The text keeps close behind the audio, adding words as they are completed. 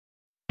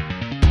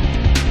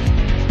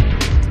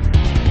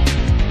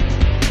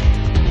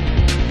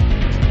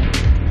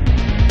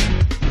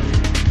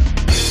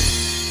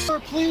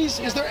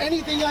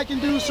I can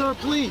do, sir,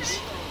 please.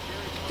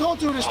 Don't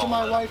do this to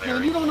my wife,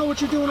 man. You don't know what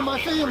you're doing to my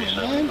family,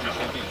 man.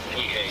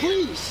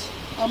 Please.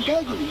 I'm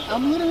begging you.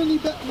 I'm literally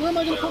where am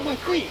I going to put my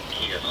feet?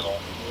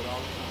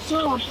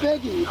 Sir, I'm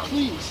begging you,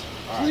 please.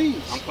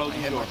 Please.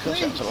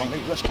 Please.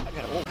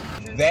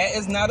 That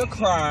is not a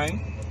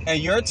crime,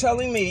 and you're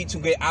telling me to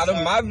get out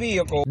of my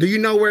vehicle. Do you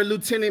know where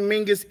Lieutenant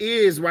Mingus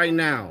is right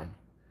now?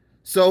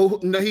 So,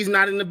 no, he's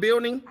not in the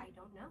building? I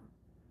don't know.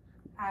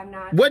 I'm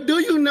not. What do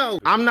you know?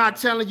 I'm not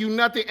telling you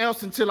nothing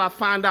else until I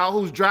find out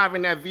who's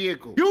driving that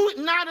vehicle. You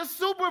not a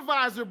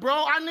supervisor,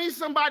 bro. I need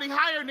somebody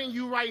higher than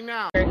you right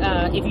now.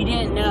 If you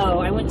didn't know,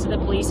 I went to the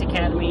police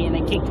academy and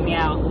they kicked me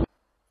out.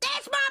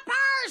 That's my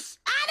purse!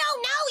 I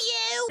don't know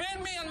you!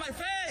 Spit me on my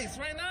face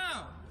right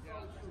now!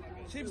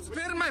 She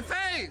spit in my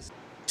face!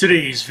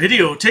 Today's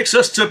video takes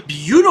us to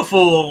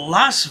beautiful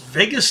Las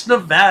Vegas,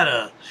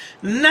 Nevada.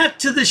 Not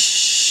to the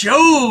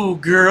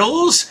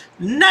showgirls,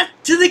 not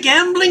to the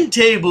gambling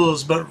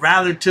tables, but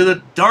rather to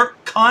the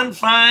dark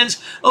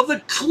confines of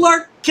the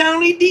Clark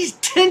County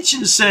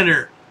Detention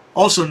Center,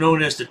 also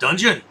known as the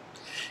Dungeon.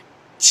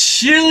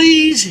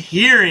 Chille's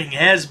hearing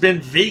has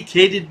been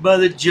vacated by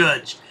the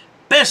judge.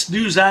 Best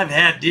news I've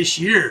had this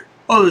year,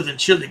 other than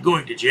Chille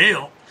going to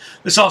jail.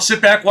 Let's all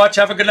sit back, watch,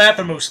 have a good laugh,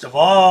 and most of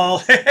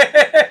all,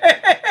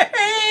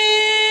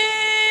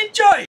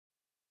 enjoy!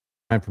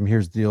 I'm from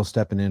Here's the Deal,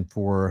 stepping in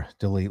for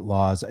Delete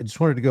Laws. I just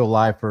wanted to go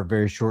live for a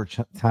very short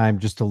time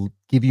just to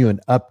give you an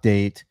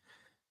update.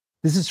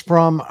 This is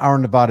from our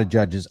Nevada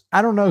judges.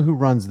 I don't know who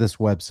runs this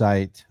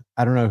website.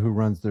 I don't know who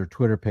runs their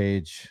Twitter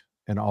page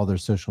and all their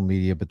social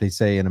media, but they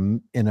say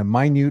in a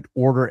minute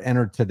order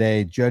entered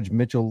today, Judge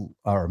Micelle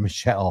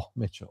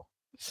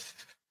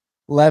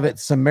Levitt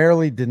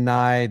summarily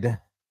denied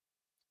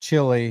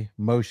Chille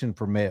motion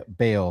for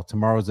bail.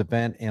 Tomorrow's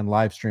event and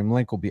live stream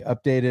link will be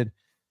updated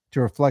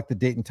to reflect the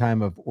date and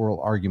time of oral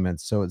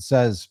arguments. So it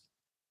says,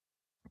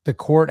 the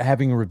court,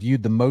 having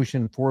reviewed the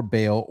motion for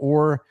bail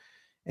or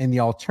in the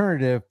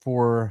alternative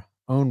for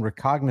own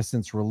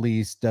recognizance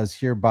release, does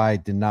hereby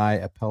deny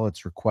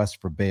appellate's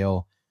request for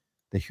bail.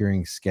 The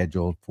hearing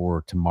scheduled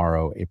for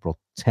tomorrow, April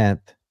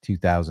 10th,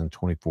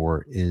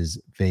 2024, is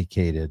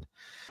vacated.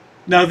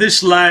 Now,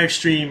 this live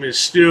stream is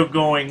still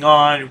going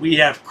on. We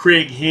have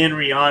Craig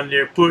Henry on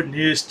there putting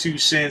his 2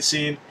 cents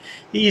in.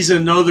 He's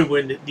another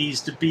one that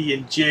needs to be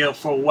in jail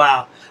for a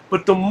while.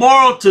 But the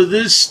moral to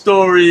this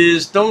story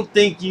is, don't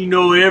think you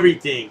know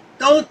everything.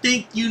 Don't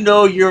think you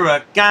know you're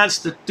a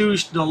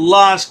constitutional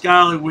law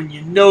scholar when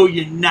you know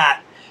you're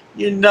not.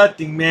 You're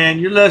nothing, man.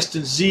 You're less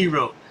than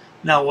zero.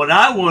 Now, what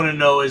I want to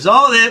know is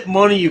all that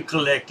money you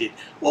collected,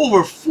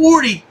 over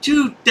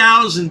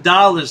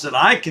 $42,000 that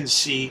I can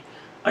see,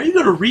 are you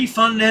going to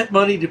refund that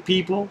money to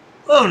people?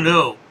 Oh,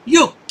 no.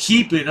 You'll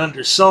keep it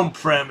under some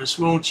premise,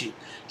 won't you?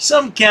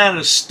 Some kind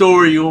of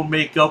story you'll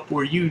make up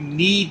where you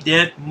need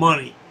that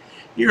money.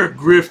 You're a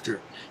grifter.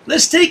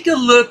 Let's take a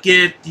look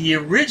at the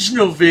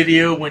original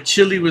video when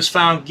Chille was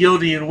found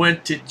guilty and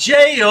went to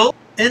jail.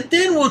 And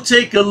then we'll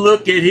take a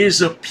look at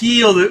his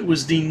appeal that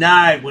was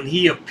denied when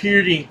he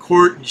appeared in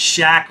court in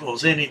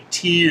shackles and in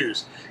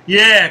tears.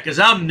 Yeah, because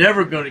I'm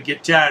never going to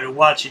get tired of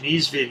watching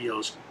these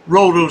videos.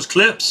 Roll those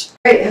clips.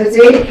 All right,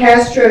 Jose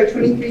Castro,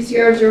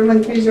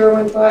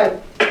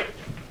 23CR013-015.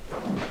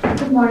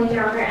 Good morning,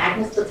 Your Honor.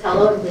 Agnes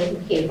Botello and Lynn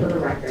McCabe for the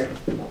record.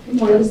 Good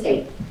morning,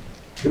 State.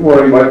 Good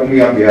morning, Michael Me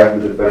on behalf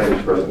of the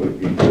defendant present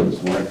with me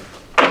this morning.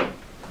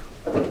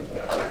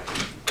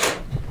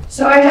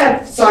 So I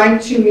have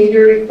signed 2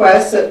 media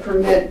requests that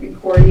permit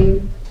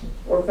recording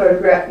or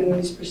photographing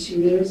these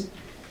proceedings,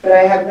 but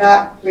I have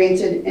not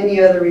granted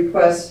any other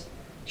requests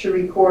to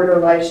record or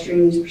live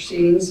stream these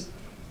proceedings.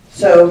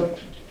 So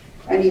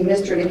I need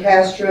Mr.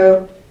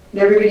 DeCastro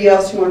and everybody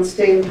else who wants to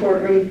stay in the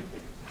courtroom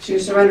to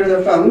surrender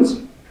their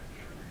phones,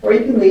 or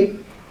you can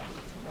leave.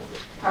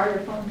 Are your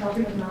phone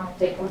covered and I'll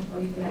take one,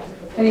 or you can have it.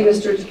 I need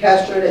Mr.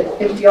 DeCastro to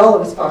empty all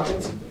of his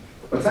pockets.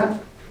 What's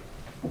that?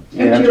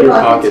 Yeah, empty your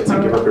pockets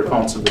and give up your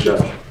phones to the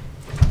judge.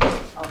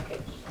 Okay.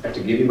 I have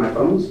to give you my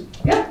phones?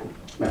 Yeah.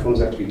 My phones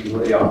have to be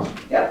completely off?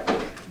 Yep.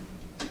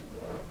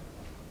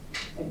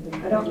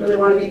 I don't really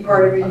want to be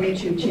part of your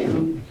YouTube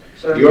channel.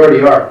 So You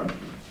already are.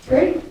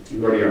 great.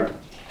 You already are.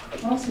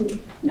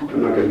 Awesome.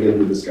 I'm not going to get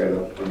into this guy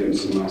though. I'll get into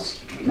someone else.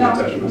 No,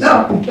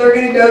 they're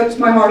going to go to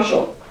my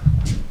marshal.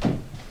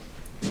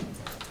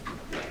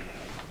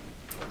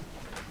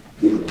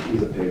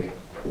 He's a pig.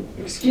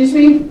 Excuse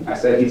me? I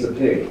said he's a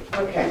pig.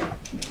 Okay.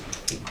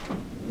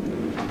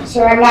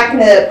 So I'm not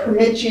going to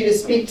permit you to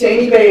speak to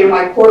anybody in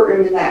my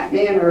courtroom in that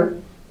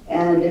manner.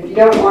 And if you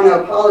don't want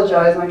to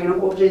apologize, I'm going to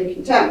hold you in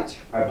contempt.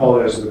 I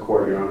apologize to the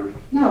court, Your Honor.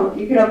 No,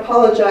 you can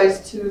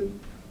apologize to...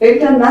 They've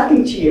done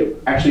nothing to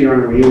you. Actually, Your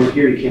Honor, when you were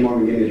here, you came over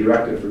and gave me a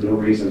directive for no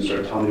reason and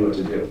started telling me what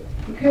to do.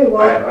 Okay,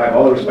 well... I have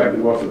all the respect in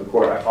the world for the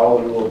court. I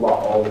follow the rule of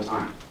law all the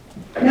time.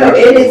 No,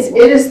 it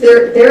is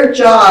their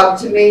job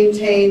to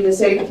maintain the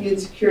safety and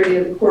security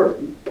of the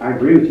courtroom. I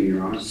agree with you,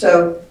 Your Honor.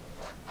 So,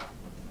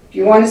 if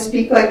you want to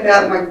speak like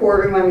that in my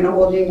courtroom, I'm going to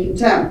hold you in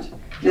contempt.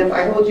 And if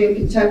I hold you in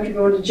contempt, you're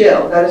going to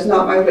jail. That is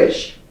not my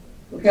wish.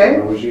 Okay?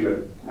 I wish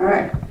either. All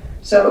right.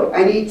 So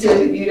I need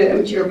you to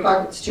empty your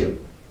pockets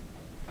too.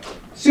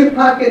 Suit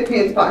pocket,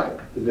 pants pocket.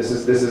 This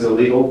is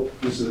illegal.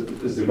 This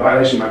is a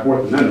violation of my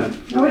Fourth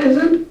Amendment. No, it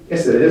isn't.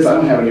 Yes, it is. I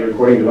don't have any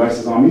recording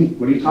devices on me.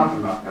 What are you talking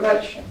about? How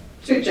about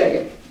suit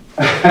jacket?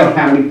 I don't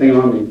have anything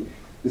on me.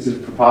 This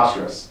is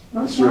preposterous.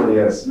 No, This really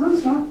is. No,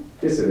 it's not.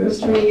 Yes, it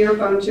is. Mr. Me, your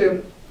phone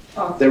too.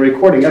 Off. They're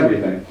recording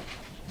everything.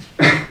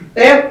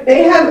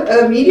 They have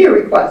a media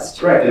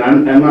request. Right, and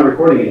I'm not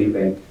recording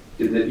anything.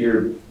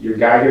 Your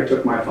guy here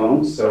took my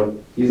phone, so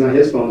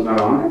his phone's not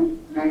on.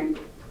 Right.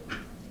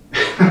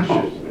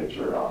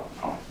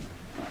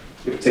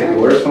 You take the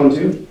lawyer's phone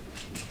too?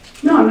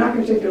 No, I'm not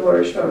going to take the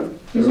lawyer's phone.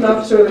 He's an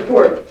officer of the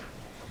court.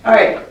 All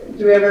right.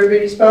 Do we have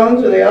everybody's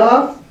phones? Are they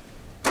off?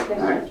 All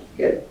right.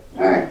 Good.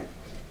 All right.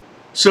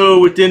 So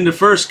within the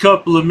first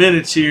couple of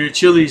minutes here,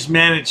 Chille's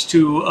managed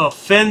to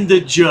offend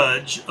the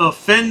judge,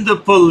 offend the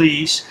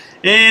police,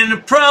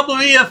 and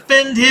probably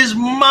offend his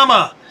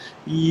mama.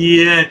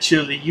 Yeah,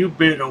 Chille, you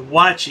better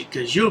watch it,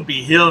 because you'll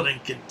be held in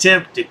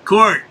contempt of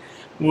court.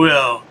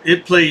 Well,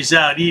 it plays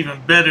out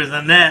even better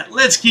than that.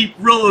 Let's keep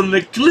rolling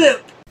the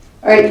clip.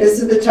 All right,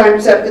 this is the time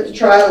set for the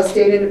trial of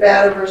State of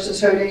Nevada versus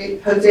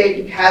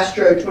Jose De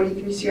Castro,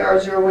 23 CR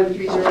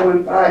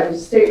 013015. Is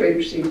the state ready to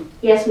proceed?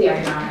 Yes, we are,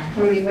 Your Honor.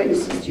 How many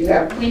witnesses do you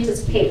have? We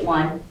anticipate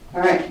one.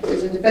 All right,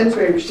 is the defense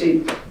ready to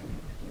proceed?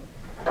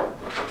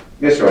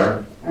 Yes, Your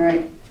Honor. All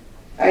right.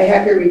 I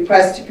have your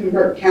request to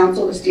convert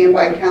counsel to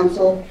standby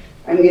counsel.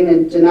 I'm going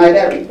to deny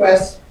that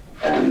request.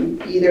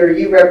 Either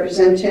you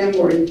represent him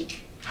or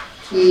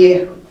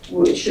he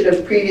should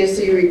have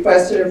previously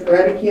requested a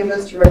Faretta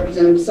canvas to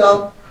represent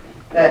himself.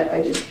 That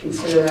I just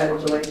consider that a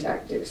delay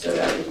tactic, so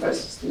that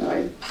request is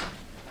denied.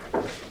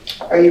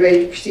 Are you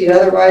ready to proceed?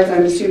 Otherwise,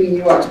 I'm assuming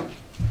you are.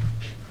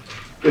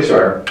 Yes,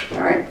 Your Honor.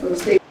 All right,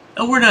 let's stay.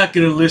 Now, we're not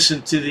going to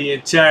listen to the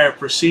entire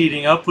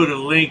proceeding. I'll put a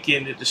link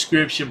in the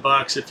description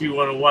box if you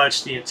want to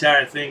watch the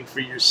entire thing for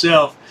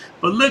yourself.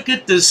 But look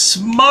at the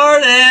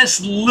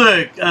smart-ass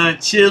look on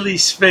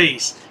Chille's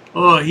face.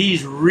 Oh,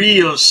 he's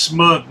real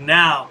smug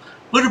now.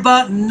 But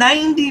about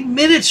 90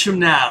 minutes from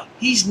now,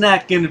 he's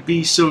not going to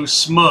be so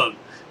smug.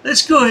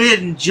 Let's go ahead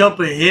and jump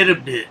ahead a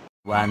bit.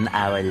 1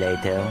 hour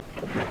later.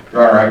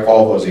 Your Honor, I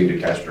call Jose De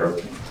Castro.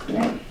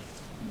 Yeah.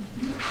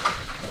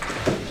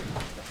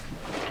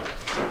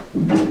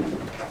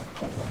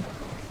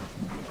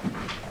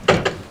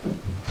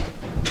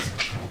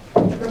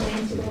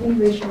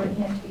 Raise your right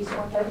hand to be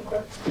sworn by the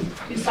clerk. Do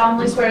you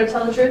solemnly swear to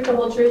tell the truth, the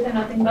whole truth, and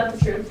nothing but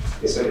the truth?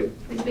 Yes, I do.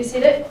 Please be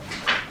seated.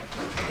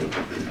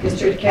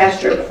 Mr. De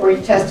Castro, before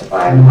you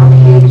testify, I'm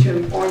obligated to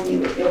inform you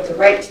that you have the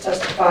right to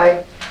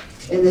testify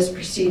in this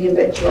proceeding,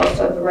 but you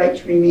also have the right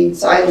to remain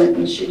silent,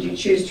 and should you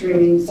choose to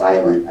remain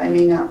silent, I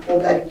may not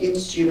hold that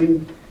against you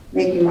in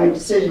making my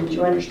decision. Do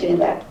you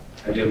understand that?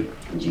 I do.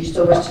 And do you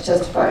still wish to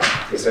testify?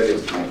 Yes, I do.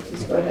 All right,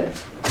 please go ahead.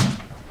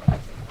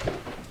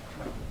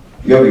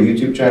 You have a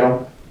YouTube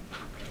channel?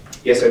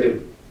 Yes, I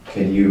do.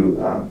 Can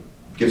you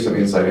give some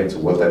insight into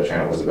what that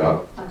channel was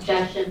about?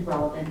 Objection,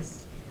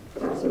 relevance.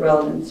 What's the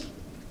relevance?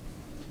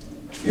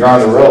 Your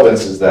Honor, the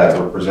relevance is that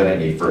we're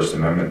presenting a First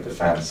Amendment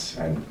defense,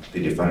 and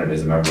the defendant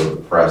is a member of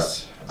the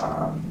press.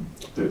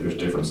 There's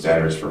different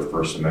standards for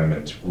First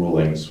Amendment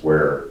rulings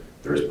where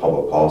there is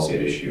public policy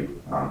at issue.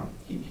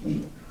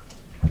 He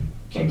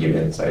can give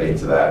insight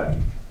into that.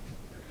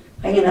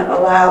 I'm going to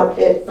allow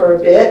it for a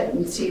bit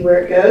and see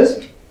where it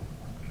goes.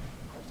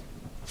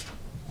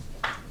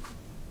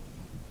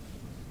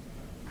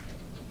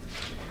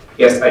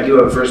 Yes, I do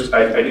have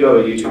I do have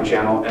a YouTube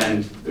channel,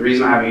 and the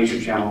reason I have a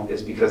YouTube channel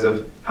is because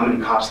of how many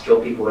cops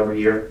kill people every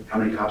year, how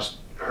many cops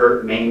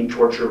hurt, maim,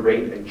 torture,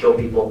 rape, and kill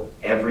people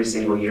every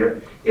single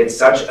year. It's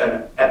such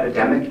an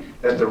epidemic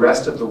that the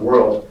rest of the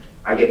world,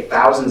 I get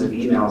thousands of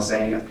emails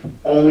saying,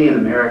 only in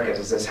America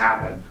does this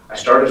happen. I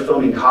started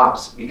filming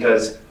cops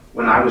because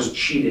when I was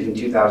cheated in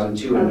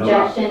 2002.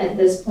 Objection at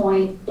this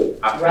point.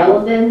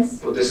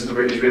 Relevance. Well, this is the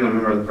reason I'm a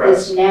member of the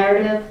press. This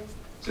narrative.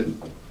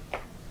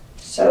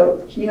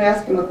 So, can you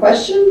ask him a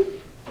question?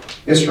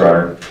 Yes, Your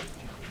Honor.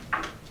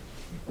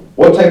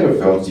 What type of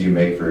films do you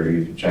make for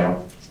your YouTube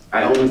channel?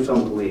 I only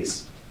film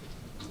police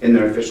in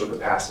their official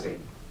capacity.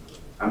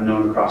 I'm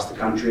known across the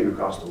country and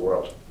across the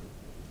world.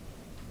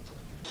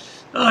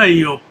 Oh,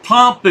 you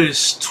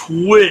pompous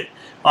twit.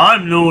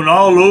 I'm known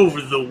all over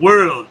the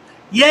world.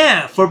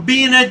 Yeah, for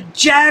being a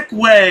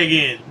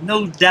jackwagon.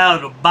 No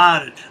doubt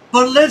about it.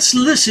 But let's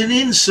listen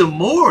in some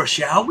more,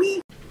 shall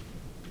we?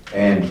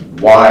 And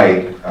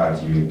why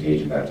do you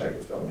engage in that type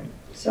of filming?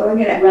 So I'm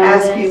going to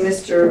ask you,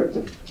 Mr.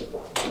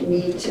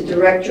 Mead, to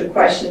direct your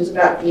questions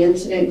about the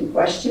incident in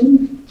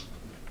question.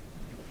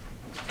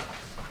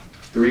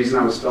 The reason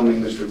I was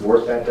filming Mr.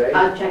 Gort that day?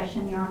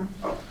 Objection, Your Honor.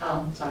 Oh,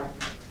 I'm sorry.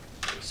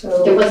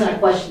 So there wasn't a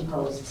question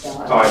posed, so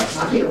I'm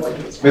not here what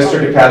he was saying.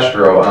 Mr. De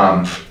Castro,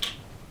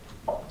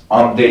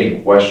 on the day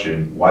in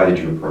question, why did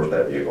you approach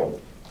that vehicle?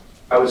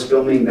 I was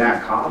filming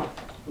that cop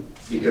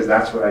because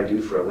that's what I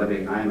do for a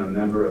living. I am a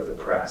member of the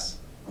press,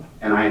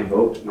 and I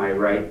invoked my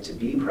right to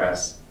be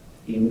press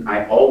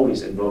I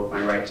always invoke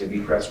my right to be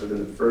pressed within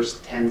the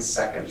first 10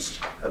 seconds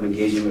of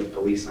engaging with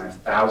police, and I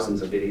have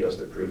thousands of videos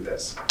that prove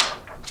this.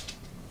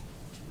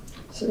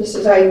 So this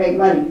is how you make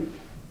money?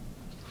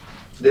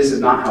 This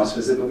is not how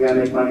specifically I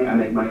make money. I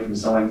make money from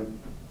selling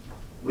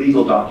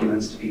legal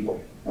documents to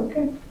people.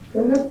 Okay,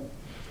 go ahead.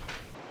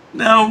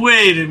 Now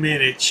wait a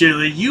minute,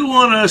 Chille. You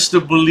want us to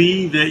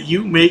believe that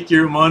you make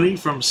your money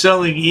from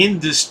selling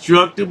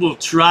indestructible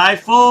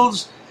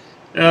trifolds?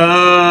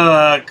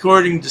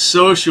 According to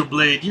Social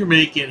Blade, you're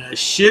making a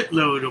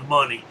shitload of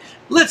money.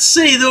 Let's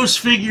say those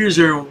figures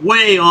are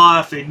way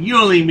off and you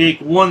only make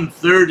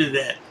 1/3 of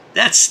that.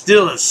 That's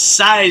still a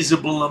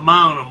sizable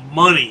amount of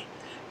money.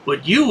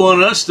 But you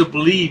want us to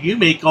believe you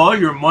make all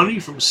your money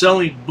from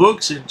selling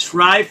books and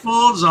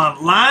trifolds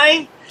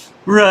online?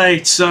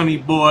 Right, sonny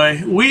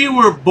boy. We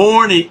were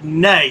born at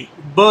night,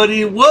 but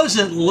it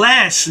wasn't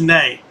last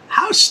night.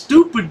 How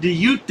stupid do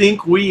you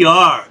think we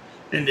are?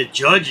 And the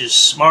judge is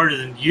smarter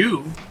than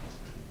you.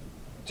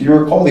 Do you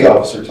recall the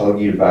officer telling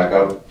you to back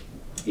up?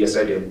 Yes,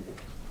 I do.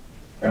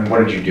 And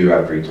what did you do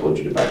after he told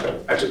you to back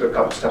up? I took a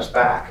couple steps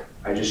back.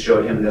 I just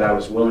showed him that I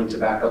was willing to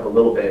back up a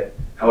little bit.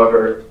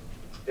 However,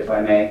 if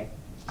I may,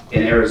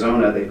 in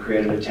Arizona, they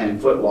created a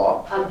 10-foot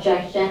law.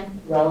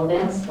 Objection,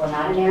 relevance, we're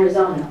not in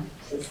Arizona,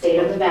 it's the state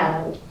of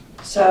Nevada.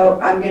 So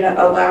I'm going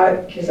to allow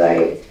it because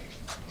I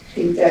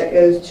think that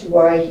goes to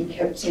why he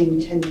kept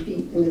saying 10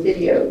 feet in the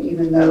video,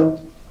 even though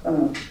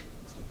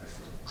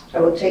I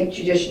will take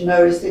judicial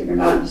notice that you're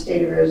not in the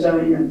state of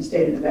Arizona, you're in the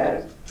state of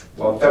Nevada.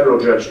 Well, a federal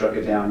judge struck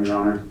it down, Your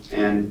Honor,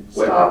 and...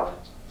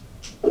 Stop.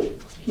 Can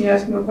you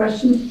ask him a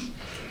question?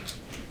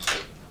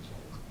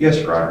 Yes,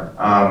 Your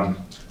Honor.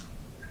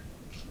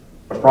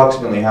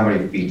 Approximately how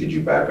many feet did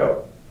you back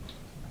up?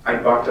 I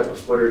backed up a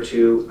foot or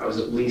two. I was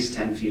at least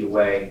 10 feet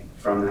away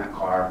from that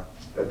car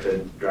that the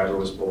driver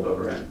was pulled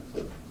over in.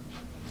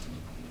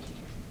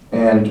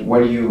 And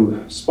when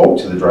you spoke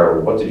to the driver,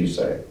 what did you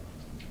say?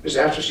 Just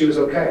after she was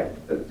okay.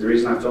 The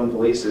reason I filmed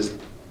police is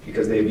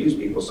because they abuse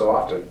people so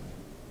often.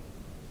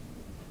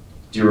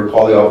 Do you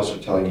recall the officer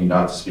telling you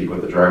not to speak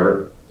with the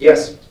driver?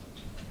 Yes.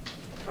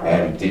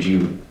 And did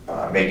you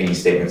make any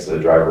statements to the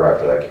driver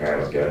after that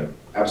command was given?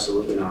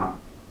 Absolutely not.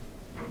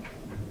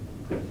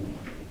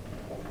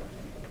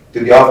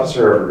 Did the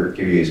officer ever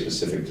give you a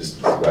specific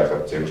distance to back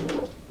up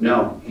to?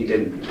 No, he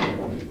didn't.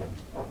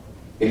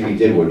 If he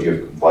did, would you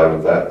have complied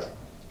with that?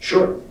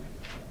 Sure.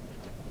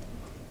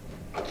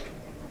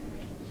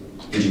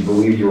 Did you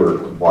believe you were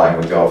complying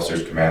with the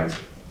officer's commands?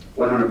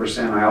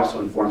 100%. I also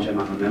informed him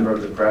I'm a member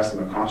of the press,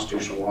 I'm a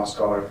constitutional law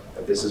scholar,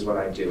 that this is what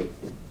I do.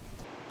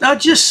 Now,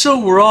 just so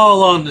we're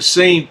all on the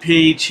same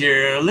page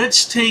here,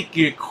 let's take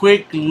a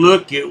quick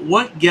look at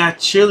what got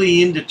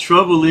Chille into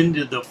trouble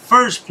into the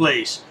first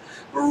place.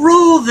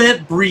 Roll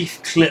that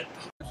brief clip.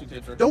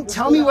 Don't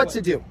tell me what to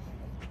do.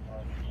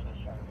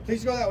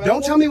 Please go that way.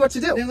 Don't tell me what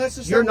to do. Then let's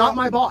just You're not walking.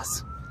 my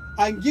boss.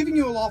 I'm giving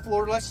you a lawful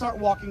order. Let's start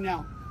walking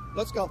now.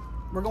 Let's go.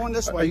 We're going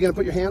this way. Are you going to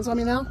put your hands on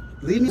me now?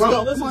 Leave me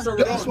Bro, alone. come on.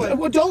 This way.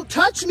 Well, don't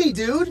touch me,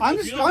 dude. I'm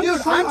just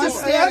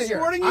standing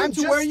here. I'm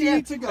to where you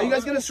need to go. Are you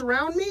guys going to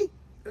surround me?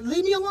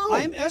 Leave me alone. I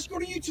am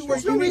escorting you to where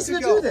There's you no need reason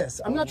to to go. do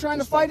this. I'm not trying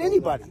to fight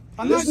anybody.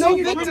 There's no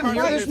victim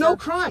here. There's no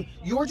crime.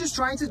 You're just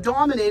trying to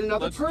dominate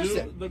another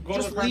person.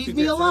 Just leave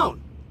me alone.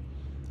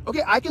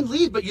 Okay, I can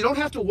leave, but you don't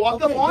have to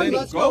walk up on me.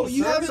 Let's go.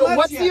 So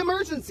what's the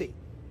emergency?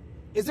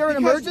 Is there an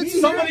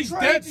emergency? Somebody's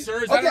dead,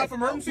 sir. Is that enough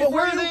emergency? Well,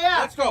 where are they at?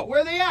 Let's go.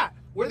 Where are they at?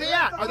 Where are they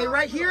at? Are they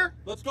right here?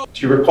 Let's go.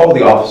 Do you recall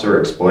the officer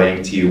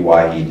explaining to you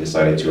why he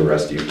decided to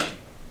arrest you?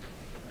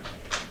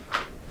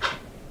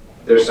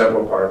 There's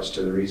several parts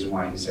to the reason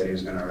why he said he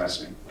was going to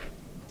arrest me.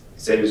 He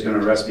said he was going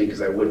to arrest me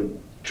because I wouldn't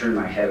turn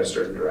my head a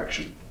certain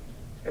direction.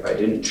 If I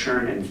didn't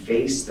turn and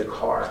face the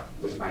car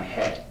with my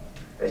head,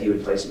 that he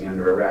would place me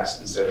under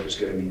arrest instead of just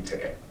giving me a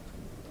ticket.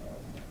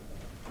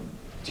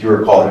 Do you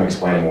recall him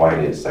explaining why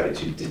he decided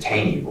to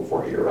detain you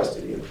before he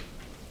arrested you?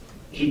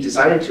 He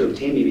decided to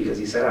detain me because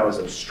he said I was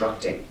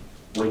obstructing,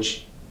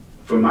 which,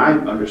 from my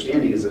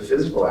understanding, is a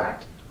physical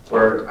act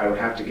where I would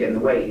have to get in the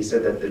way. He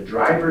said that the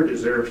driver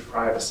deserves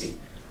privacy.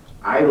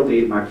 I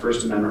believe my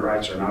First Amendment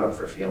rights are not up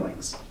for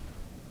feelings.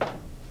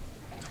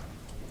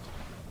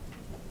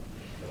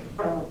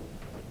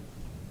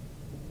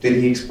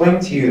 Did he explain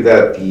to you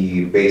that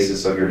the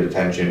basis of your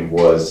detention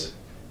was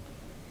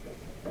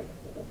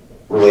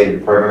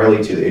related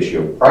primarily to the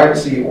issue of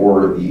privacy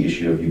or the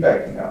issue of you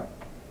backing up?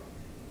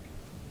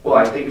 Well,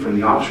 I think from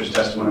the officer's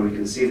testimony, we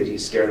can see that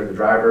he's scared of the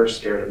driver,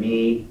 scared of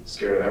me,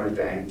 scared of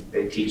everything.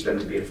 They teach them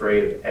to be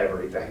afraid of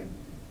everything.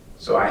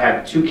 So I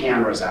had 2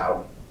 cameras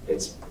out.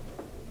 It's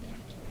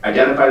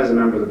identified as a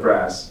member of the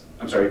press.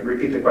 I'm sorry,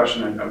 repeat the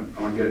question. I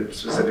want to get it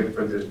specific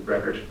for the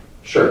record.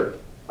 Sure.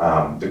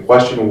 The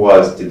question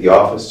was, did the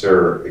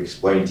officer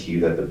explain to you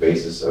that the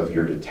basis of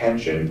your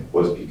detention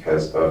was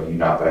because of you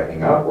not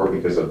backing up or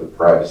because of the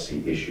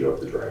privacy issue of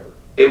the driver?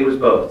 It was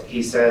both.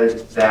 He said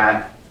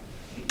that,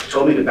 he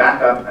told me to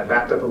back up. I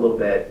backed up a little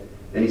bit.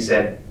 Then he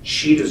said,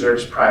 she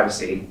deserves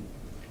privacy.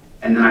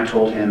 And then I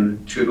told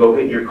him to go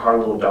get in your car,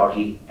 little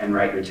doggy, and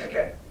write your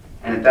ticket.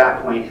 And at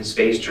that point, his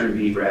face turned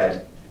beet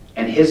red,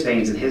 and his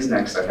veins in his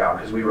neck stuck out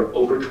because we were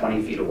over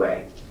 20 feet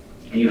away.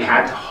 And you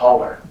had to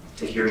holler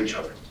to hear each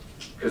other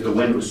because the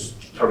wind was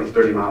probably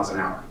 30 miles an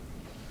hour.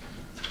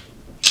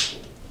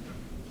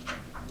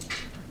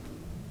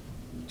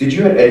 Did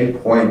you at any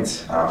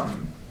point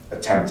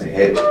attempt to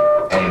hit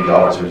any of the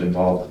officers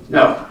involved?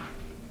 No,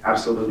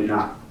 absolutely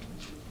not.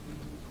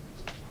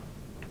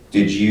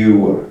 Did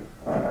you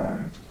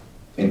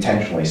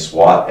intentionally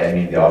swat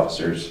any of the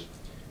officers?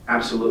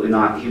 Absolutely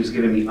not. He was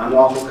giving me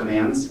unlawful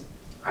commands.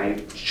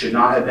 I should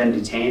not have been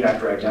detained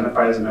after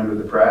identified as a member of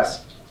the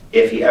press.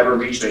 If he ever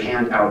reached a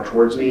hand out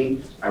towards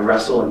me, I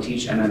wrestle and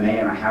teach MMA,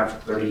 and I have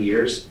for 30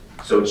 years.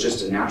 So it's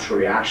just a natural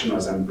reaction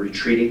as I'm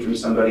retreating from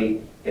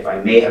somebody. If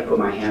I may have put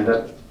my hand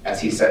up, as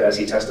he said, as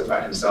he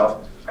testified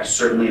himself, I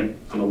certainly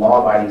am a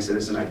law-abiding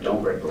citizen. I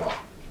don't break the law.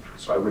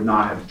 So I would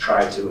not have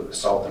tried to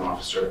assault an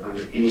officer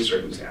under any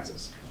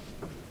circumstances.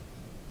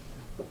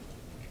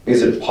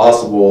 Is it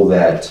possible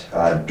that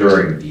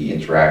during the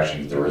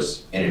interaction there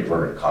was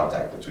inadvertent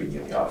contact between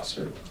you and the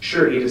officer?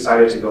 Sure, he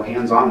decided to go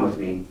hands-on with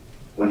me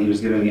when he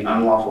was giving me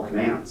unlawful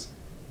commands.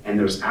 And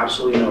there was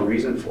absolutely no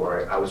reason for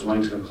it. I was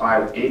willing to comply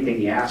with anything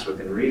he asked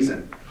within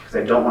reason, because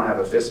I don't want to have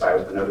a fist fight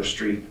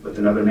with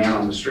another man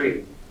on the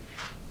street.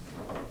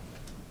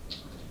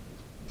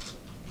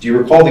 Do you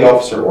recall the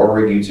officer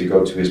ordering you to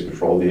go to his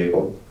patrol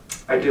vehicle?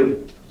 I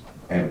do.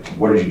 And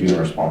what did you do in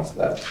response to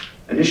that?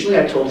 Initially,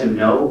 I told him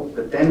no,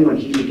 but then when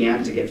he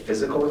began to get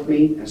physical with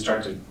me and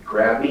start to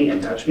grab me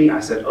and touch me, I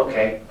said,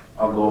 okay,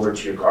 I'll go over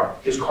to your car.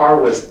 His car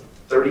was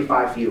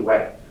 35 feet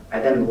away. I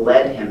then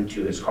led him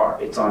to his car.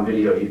 It's on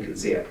video, you can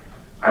see it.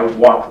 I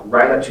walked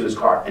right up to his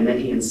car, and then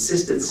he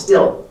insisted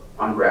still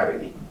on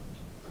grabbing me.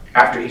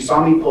 After he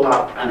saw me pull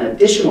out an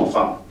additional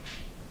phone,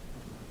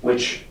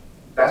 which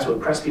that's what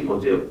press people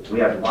do. We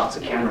have lots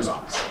of cameras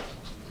on us.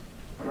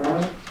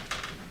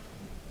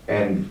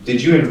 And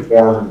did you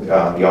inform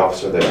the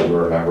officer that you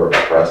were a member of the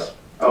press?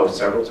 Oh,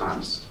 several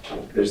times.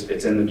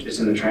 It's in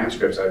the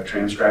transcripts. I've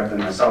transcribed them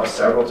myself.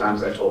 Several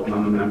times I told him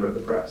I'm a member of the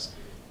press.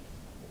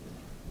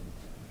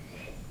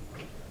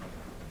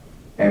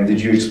 And did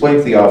you explain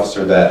to the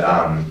officer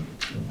that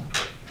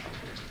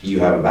you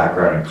have a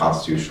background in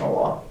constitutional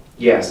law?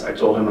 Yes, I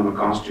told him I'm a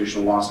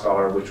constitutional law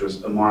scholar, which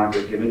was a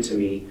moniker given to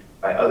me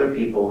by other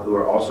people who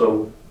are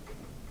also,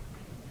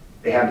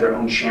 they have their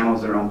own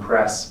channels, their own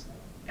press,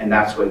 and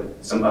that's what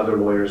some other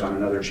lawyers on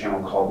another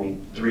channel called me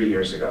 3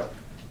 years ago.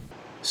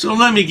 So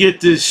let me get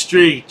this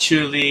straight,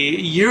 Chille.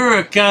 You're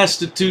a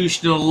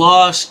constitutional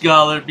law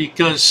scholar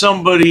because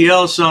somebody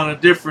else on a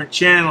different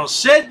channel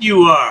said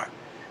you are.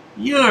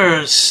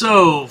 You're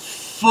so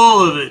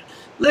full of it.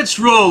 Let's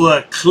roll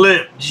a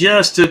clip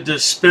just to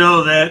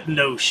dispel that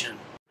notion.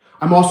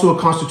 I'm also a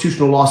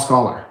constitutional law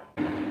scholar.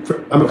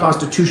 I'm a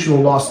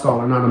constitutional law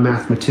scholar, not a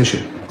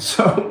mathematician.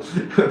 So,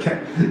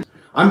 okay.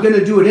 I'm going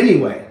to do it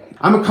anyway.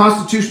 I'm a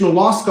constitutional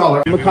law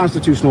scholar. I'm a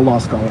constitutional law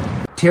scholar.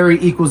 Terry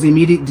equals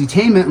immediate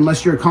detainment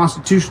unless you're a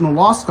constitutional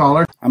law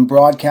scholar. I'm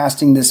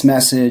broadcasting this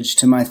message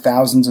to my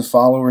thousands of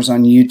followers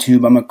on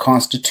YouTube. I'm a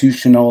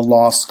constitutional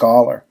law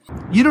scholar.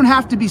 You don't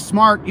have to be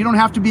smart. You don't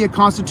have to be a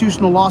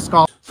constitutional law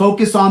scholar.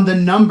 Focus on the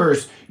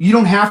numbers. You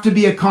don't have to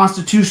be a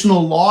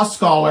constitutional law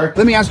scholar.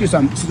 Let me ask you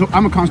something. So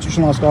I'm a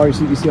constitutional law scholar.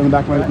 You see on the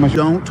back of my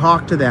Don't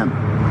talk to them.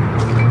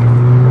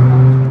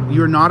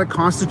 You're not a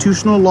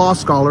constitutional law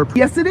scholar.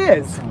 Yes, it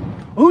is.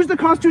 Who's the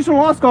constitutional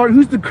law scholar?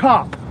 Who's the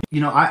cop?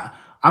 You know,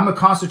 I'm a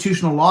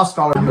constitutional law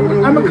scholar.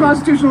 I'm a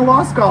constitutional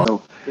law scholar.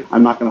 So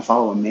I'm not going to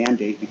follow a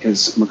mandate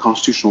because I'm a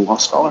constitutional law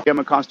scholar. I'm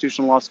a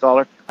constitutional law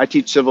scholar. I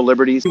teach civil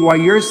liberties. While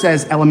yours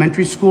says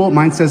elementary school,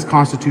 mine says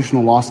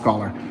constitutional law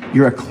scholar.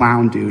 You're a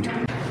clown, dude.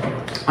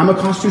 I'm a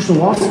constitutional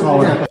law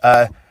scholar.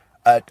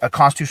 A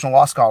constitutional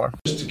law scholar.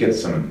 Just to get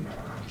some,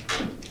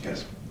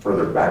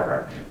 further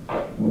background,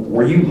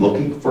 were you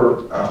looking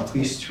for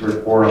police to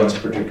report on this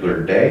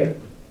particular day?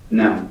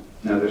 No.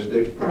 No,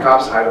 the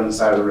cops hide on the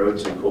side of the road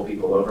to pull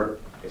people over.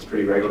 It's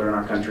pretty regular in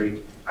our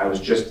country. I was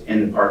just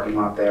in the parking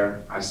lot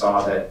there. I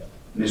saw that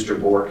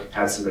Mr. Bork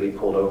had somebody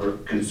pulled over,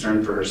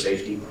 concerned for her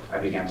safety. I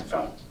began to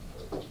film.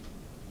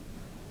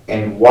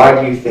 And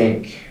why do you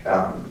think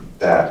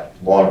that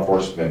law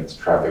enforcement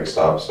traffic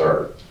stops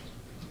are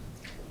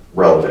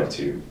relevant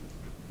to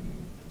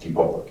the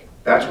public?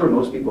 That's where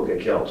most people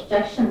get killed.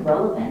 Objection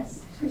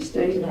relevance.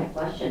 Stating that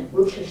question.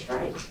 Move to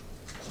strike.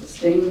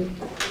 Stating.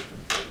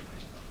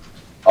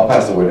 I'll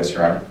pass the witness,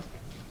 Your Honor.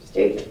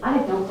 State. I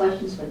have no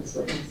questions for this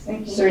witness.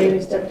 Thank you. Sir, you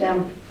may step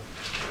down.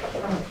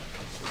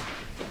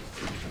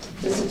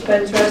 This is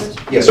defense rest?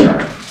 Yes, Your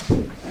Honor.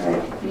 All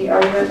right. Any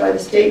argument by the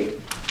state?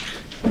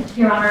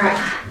 Your Honor,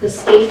 the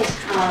state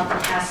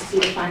asks you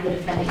to find the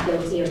defendant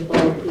guilty of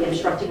both the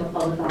obstructing a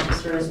public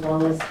officer as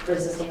well as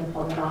resisting a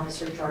public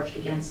officer charged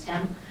against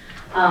him.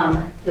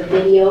 The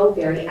video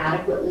very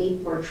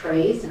adequately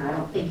portrays, and I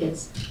don't think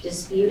it's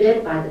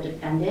disputed by the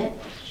defendant,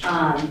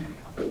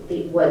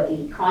 what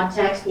the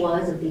context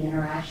was of the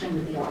interaction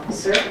with the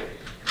officer.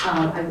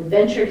 I would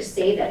venture to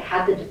say that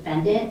had the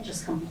defendant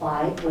just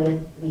complied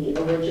with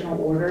the original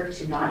order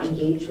to not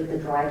engage with the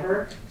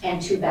driver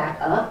and to back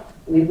up,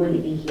 we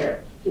wouldn't be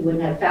here. He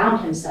wouldn't have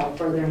found himself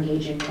further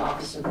engaging with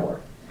Officer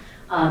Bork.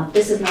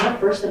 This is not a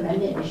First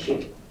Amendment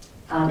issue.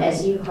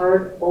 As you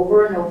heard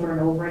over and over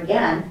and over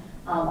again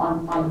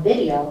on the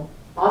video,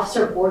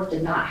 Officer Bork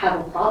did not have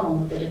a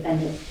problem with the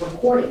defendant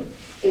recording.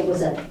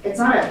 It's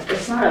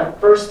not a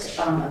First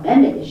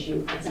Amendment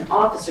issue. It's an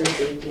officer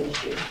safety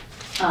issue.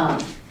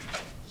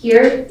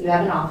 Here you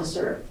have an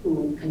officer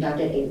who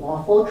conducted a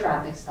lawful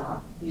traffic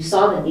stop. You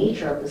saw the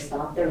nature of the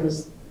stop. There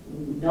was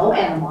no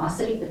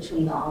animosity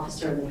between the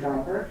officer and the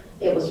driver.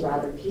 It was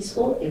rather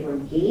peaceful. They were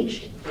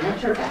engaged,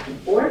 banter back and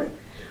forth.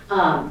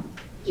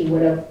 He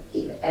would have,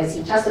 as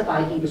he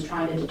testified, he was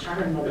trying to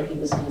determine whether he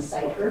was going to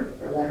cite her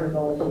or let her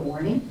go with a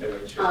warning.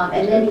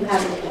 And then you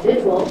have an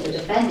individual, the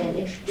defendant,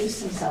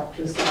 introduce himself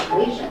to a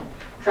situation.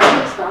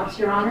 Traffic stops,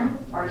 Your Honor,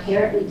 are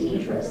inherently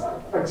dangerous,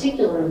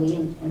 particularly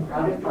in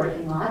crowded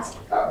parking lots,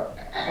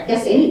 I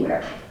guess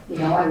anywhere,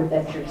 I would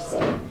venture to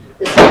say.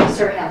 This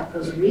officer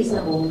was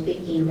reasonable in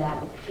thinking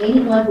that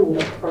anyone who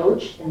would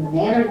approach in the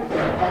manner that the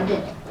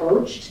defendant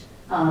approached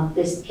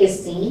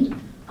his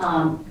scene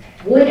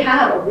would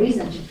have a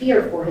reason to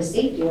fear for his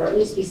safety, or at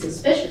least be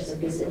suspicious of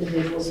this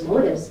individual's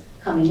motives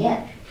coming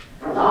in.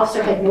 The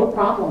officer had no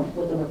problem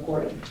with the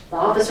recording. The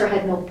officer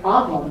had no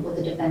problem with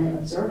the defendant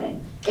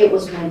observing. It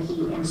was when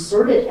he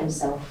inserted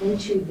himself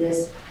into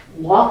this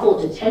lawful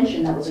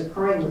detention that was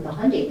occurring with the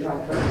Hyundai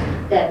driver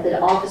that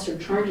the officer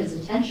turned his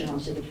attention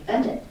onto the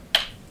defendant.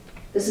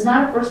 This is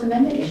not a First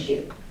Amendment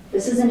issue.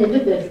 This is an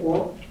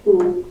individual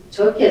who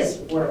took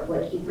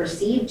what he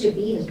perceived to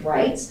be his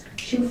rights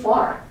too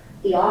far.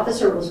 The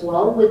officer was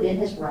well within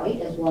his right,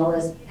 as well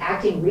as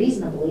acting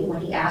reasonably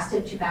when he asked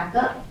him to back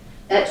up.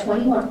 That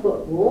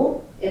 21-foot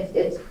rule,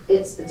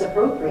 it's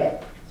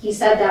appropriate. He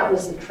said that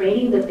was the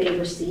training that they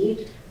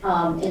received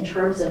in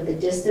terms of the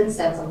distance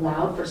that's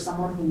allowed for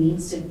someone who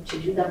means to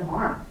do them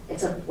harm.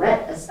 It's a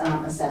threat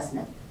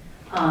assessment.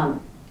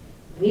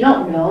 We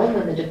don't know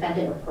when the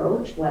defendant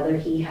approached whether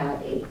he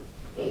had a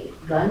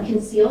gun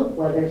concealed,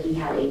 whether he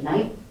had a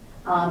knife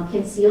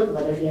concealed,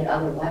 whether he had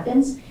other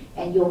weapons.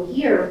 And you'll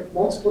hear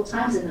multiple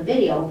times in the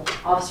video,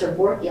 Officer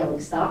Bork yelling,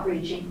 "Stop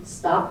reaching,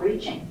 stop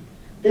reaching."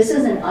 This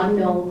is an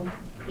unknown,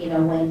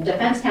 when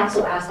defense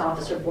counsel asked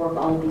Officer Bork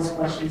all of these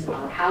questions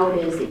about how it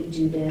is that you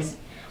do this,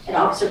 and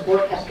Officer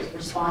Bork kept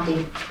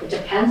responding, it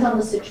depends on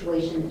the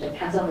situation, it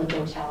depends on the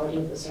totality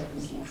of the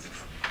circumstances.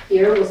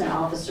 Here was an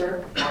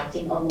officer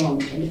acting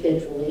alone,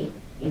 individually,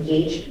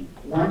 engaged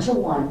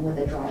one-to-one with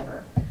a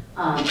driver.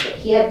 That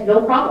he had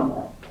no problem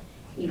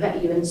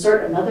with. You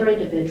insert another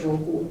individual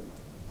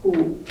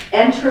who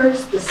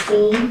enters the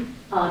scene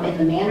in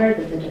the manner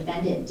that the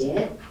defendant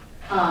did,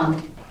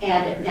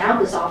 and now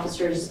this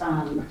officer's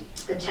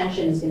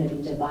attention is going to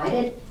be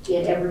divided. He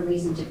had every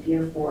reason to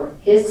fear for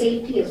his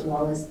safety as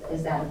well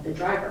as that of the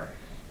driver.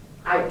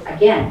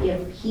 Again,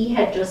 if he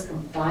had just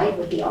complied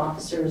with the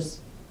officer's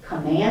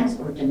commands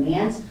or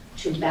demands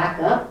to back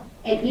up,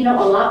 and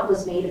a lot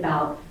was made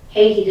about,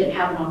 hey, he didn't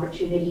have an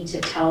opportunity to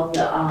tell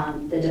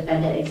the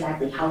defendant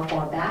exactly how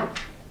far back.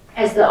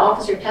 As the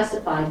officer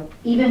testified,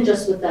 even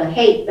just with the,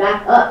 hey,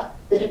 back up,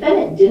 the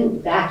defendant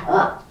didn't back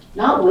up,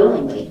 not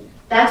willingly.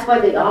 That's why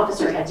the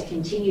officer had to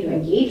continue to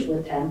engage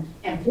with him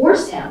and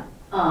force him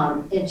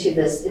into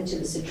the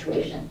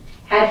situation.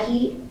 Had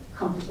he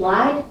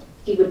complied,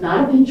 he would not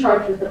have been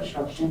charged with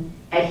obstruction.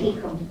 Had he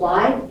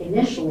complied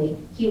initially,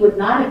 he would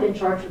not have been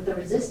charged with the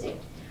resisting.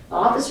 The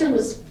officer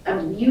was,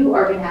 you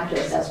are going to have to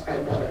assess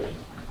credibility.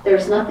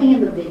 There's nothing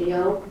in the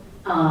video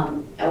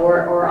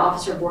or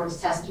Officer Bork's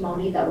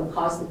testimony that would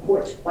cause the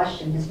court to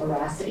question his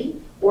veracity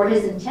or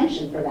his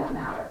intention for that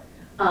matter.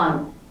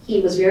 He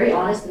was very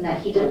honest in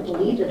that he didn't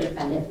believe the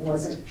defendant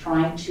wasn't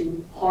trying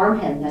to harm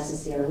him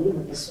necessarily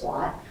with the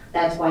SWAT.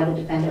 That's why the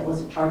defendant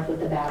wasn't charged with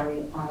the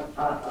battery on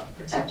a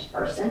protected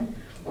person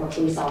or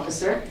police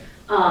officer.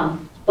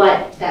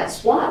 But that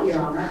SWAT, Your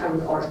Honor, I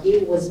would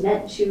argue, was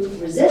meant to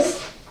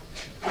resist.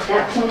 At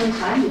that point in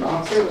time, the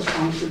officer was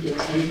trying to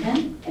detain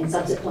him and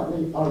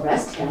subsequently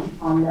arrest him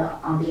on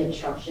the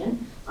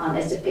obstruction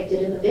as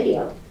depicted in the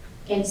video.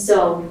 And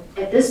so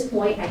at this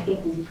point, I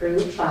think we've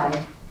proved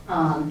by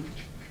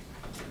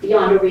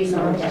beyond a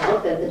reasonable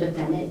doubt that the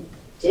defendant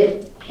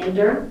did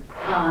hinder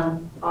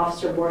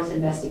Officer Bork's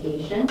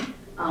investigation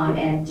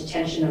and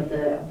detention of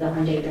the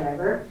Hyundai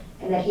driver,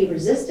 and that he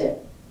resisted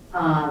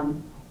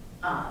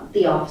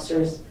the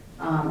officer's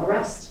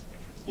arrest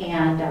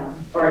and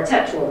or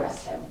attempt to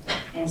arrest him.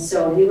 And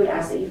so we would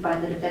ask that you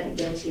find the defendant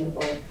guilty of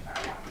both.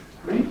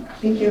 Right?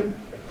 Thank you.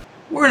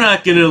 We're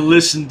not going to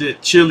listen to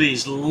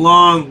Chille's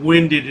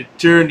long-winded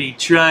attorney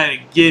try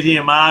to get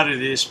him out of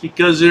this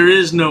because there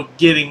is no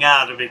getting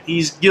out of it.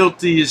 He's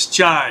guilty as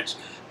charged.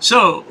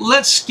 So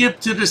let's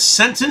skip to the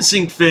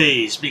sentencing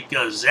phase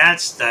because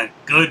that's the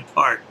good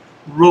part.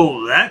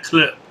 Roll that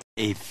clip.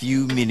 A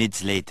few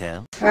minutes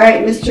later. All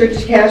right, Mr.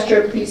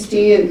 DeCastro, please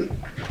stand.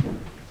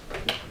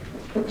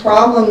 The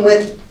problem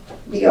with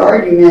the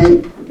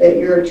argument that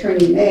your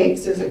attorney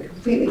makes is it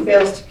completely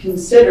fails to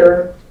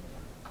consider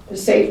the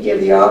safety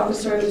of the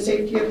officer and the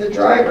safety of the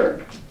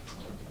driver.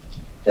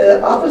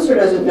 The officer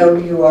doesn't know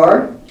who you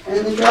are,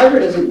 and the driver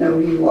doesn't know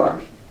who you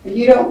are. And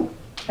you don't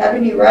have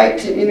any right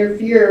to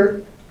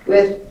interfere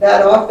with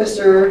that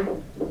officer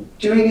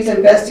doing his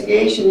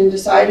investigation and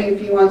deciding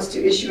if he wants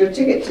to issue a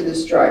ticket to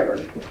this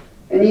driver.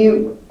 And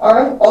you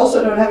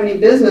also don't have any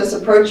business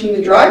approaching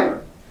the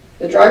driver.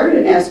 The driver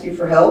didn't ask you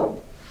for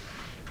help.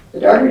 The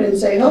driver didn't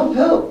say, help,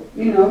 help,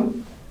 you know.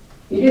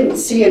 You didn't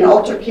see an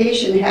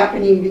altercation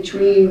happening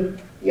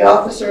between the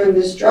officer and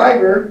this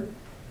driver.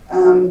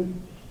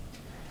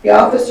 The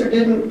officer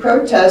didn't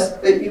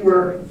protest that you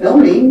were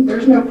filming.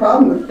 There's no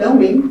problem with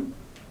filming.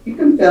 You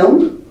can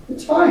film,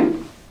 it's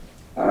fine,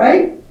 all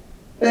right?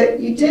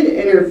 But you did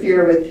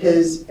interfere with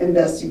his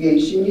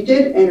investigation. You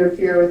did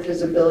interfere with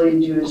his ability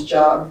to do his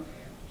job.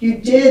 You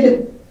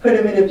did put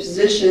him in a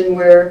position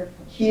where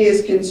he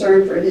is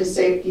concerned for his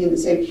safety and the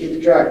safety of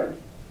the driver.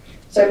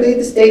 So I believe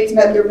the state's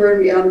met their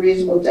burden beyond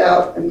reasonable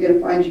doubt. I'm going to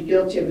find you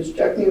guilty of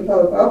obstructing a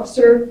public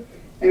officer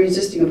and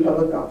resisting a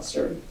public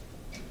officer.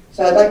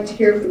 So I'd like to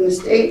hear from the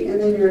state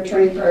and then your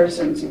attorney prior to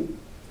sentencing.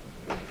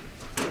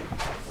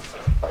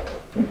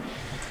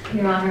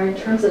 Your Honor, in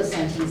terms of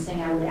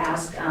sentencing, I would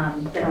ask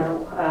that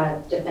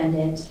our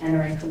defendant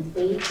enter and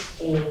complete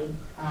an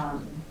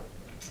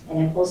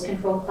impulse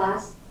control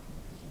class.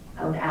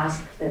 I would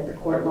ask that the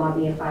court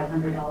lobby a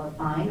 $500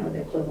 fine or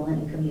the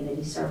equivalent in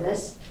community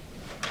service.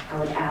 I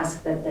would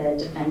ask that the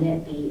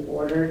defendant be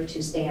ordered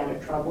to stay out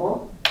of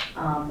trouble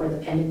for the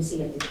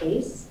pendency of the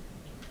case.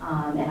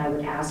 And I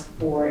would ask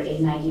for a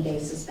 90-day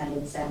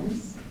suspended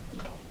sentence.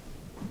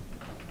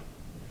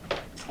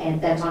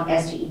 And that's on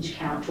as to each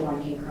count to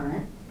one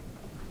concurrent.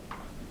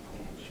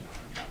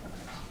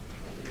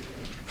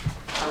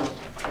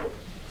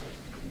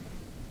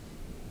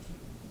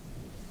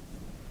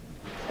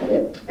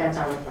 That's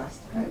our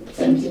request.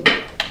 Thank you.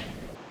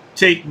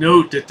 Take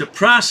note that the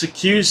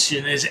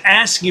prosecution is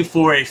asking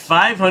for a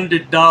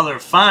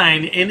 $500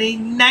 fine and a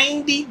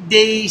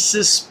 90-day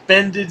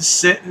suspended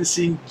sentence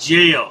in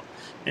jail.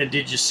 And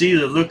did you see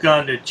the look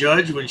on the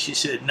judge when she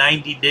said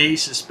 90-day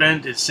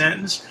suspended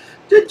sentence?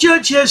 The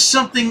judge has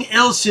something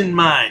else in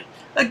mind.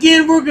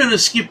 Again, we're going to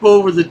skip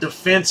over the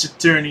defense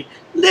attorney.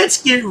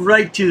 Let's get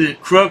right to the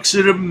crux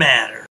of the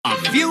matter. A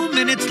few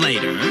minutes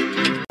later.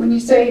 When you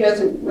say he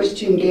doesn't wish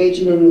to engage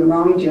in any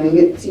wrongdoing,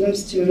 it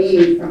seems to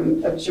me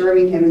from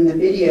observing him in the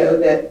video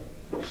that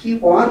he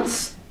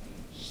wants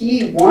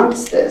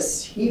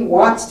this. He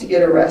wants to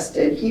get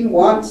arrested. He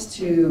wants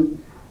to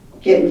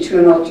get into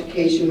an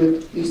altercation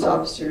with police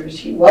officers.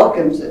 He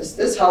welcomes this.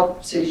 This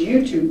helps his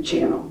YouTube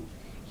channel.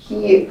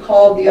 He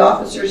called the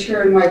officers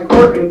here in my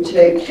courtroom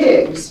today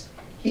pigs.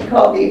 He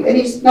called and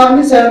he's nodding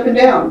his head up and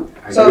down.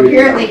 So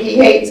apparently he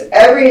hates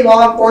every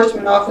law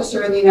enforcement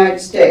officer in the United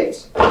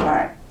States. All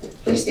right,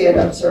 please stand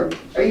up, sir.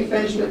 Are you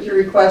finished with your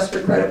request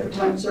for credit for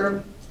time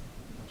served?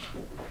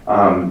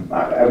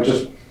 I would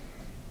just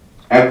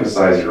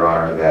emphasize, Your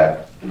Honor,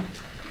 that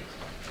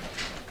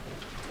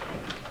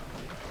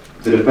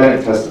the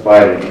defendant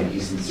testified and he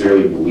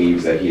sincerely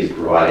believes that he is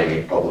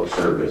providing a public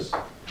service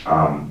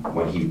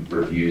when he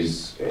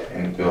reviews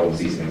and films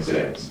these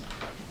incidents.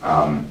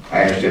 I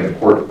understand the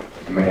court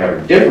may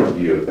have a different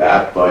view of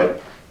that,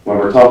 but when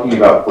we're talking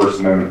about First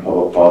Amendment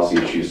public policy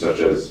issues such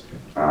as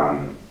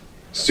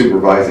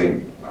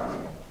supervising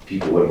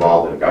people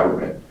involved in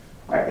government,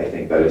 I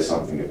think that is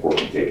something the court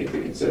can take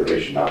into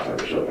consideration, not to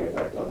have a chilling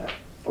effect on that.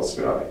 I'll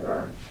spit on that, Your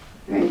Honor.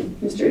 All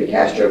right, Mr.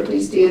 DeCastro,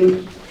 please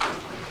stand.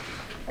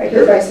 I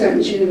hereby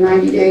sentence you to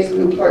 90 days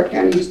in the Clark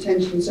County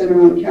Detention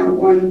Center on count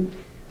 1,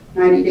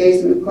 90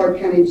 days in the Clark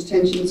County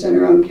Detention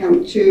Center on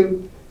count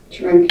 2,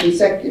 to run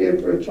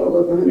consecutive for a total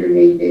of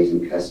 180 days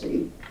in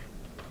custody.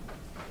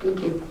 Thank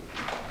you.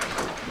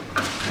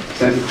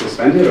 Sentence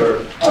suspended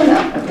or? Oh no,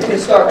 I'm going to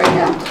start right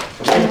now.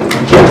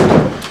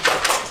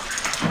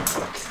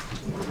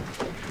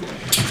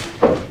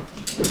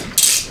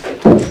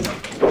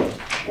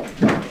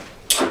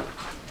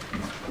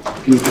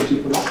 Can you put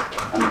two please?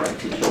 I'm going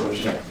to shoulder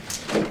check.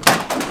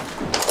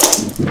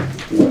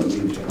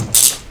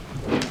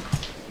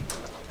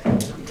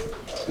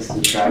 This is a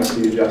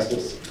travesty of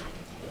justice.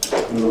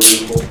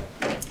 Unbelievable.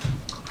 I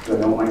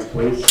don't like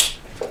police.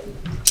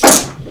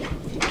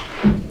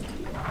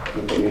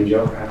 They put me in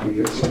jail for half a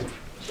year.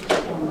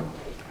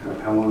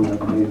 How long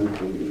have I been in the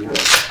year?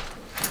 Just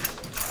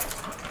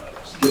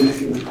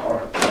give me the car.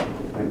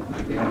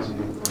 My dad's in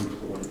the room.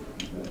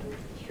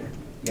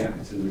 Yeah,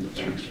 it's in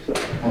the trunk.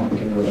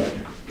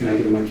 Can I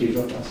give him my keys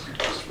real fast?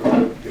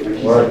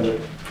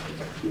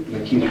 My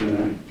keys are in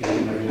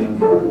the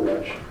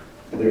garage.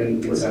 They're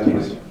inside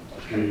my.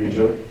 Can you reach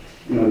it?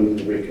 No, in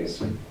the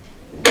briefcase.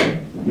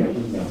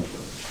 Yeah,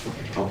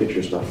 I'll get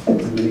your stuff.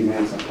 It's a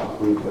minivan, so I'll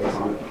put your place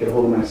on it. Get a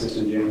hold of my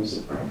assistant,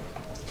 James.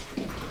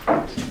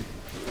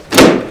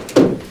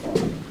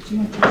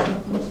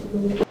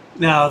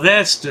 Now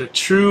that's the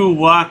true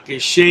walk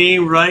of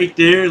shame right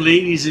there,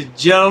 ladies and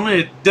gentlemen.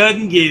 It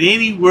doesn't get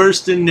any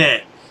worse than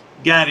that.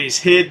 got his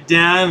head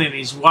down and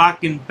he's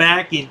walking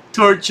back in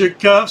torture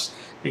cuffs.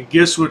 And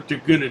guess what they're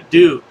gonna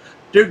do?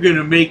 They're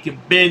gonna make him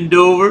bend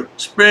over,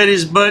 spread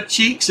his butt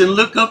cheeks, and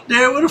look up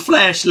there with a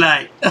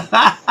flashlight.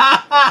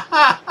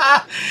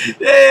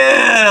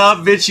 Yeah,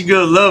 I bet you're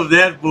gonna love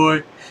that,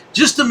 boy.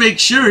 Just to make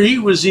sure he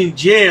was in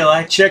jail,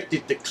 I checked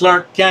at the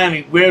Clark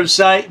County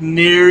website, and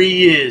there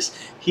he is.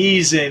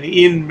 He's an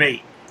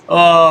inmate.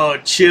 Oh,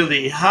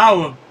 Chille,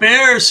 how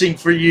embarrassing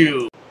for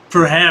you.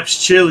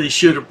 Perhaps Chille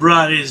should have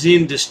brought his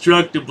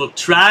indestructible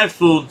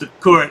trifold to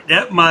court.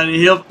 That might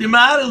have helped him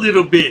out a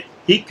little bit.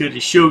 He could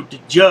have showed the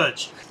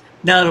judge.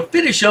 Now, to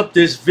finish up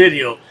this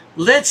video,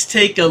 let's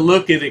take a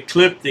look at a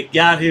clip that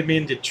got him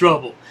into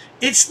trouble.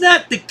 It's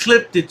not the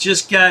clip that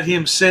just got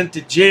him sent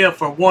to jail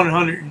for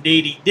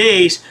 180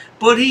 days,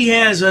 but he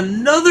has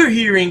another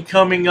hearing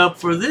coming up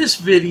for this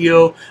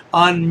video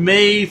on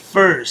May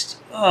 1st.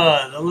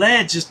 The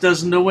lad just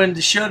doesn't know when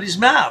to shut his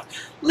mouth.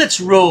 Let's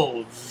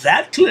roll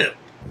that clip.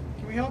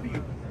 Can we help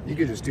you? You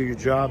could just do your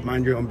job,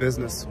 mind your own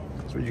business.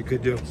 That's what you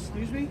could do.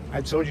 Excuse me? I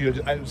told you,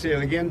 I'd say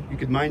it again, you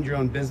could mind your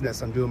own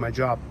business. I'm doing my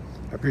job.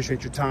 I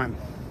appreciate your time.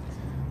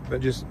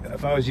 But just,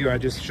 if I was you,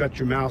 I'd just shut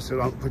your mouth so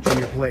I don't put you in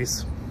your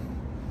place.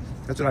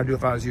 That's what I'd do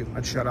if I was you.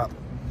 I'd shut up.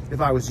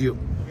 If I was you.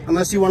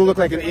 Unless you want to look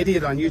like an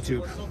idiot on YouTube.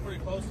 We're still pretty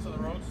close to the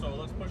road, so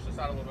let's push this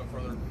out a little bit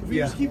further. If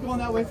you just keep going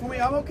that way for me,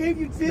 I'm okay if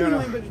you video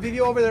me, but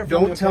video over there for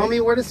me. Don't tell me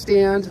where to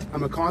stand.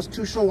 I'm a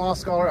constitutional law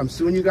scholar. I'm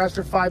suing you guys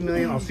for $5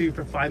 million. I'll sue you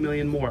for $5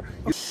 million more.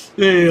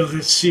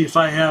 Let's see if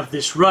I have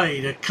this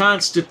right. A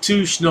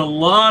constitutional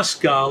law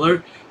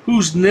scholar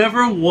who's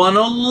never won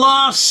a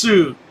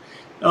lawsuit.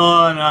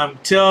 Oh, and I'm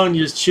telling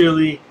you,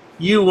 Chille,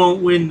 you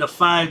won't win the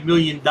 $5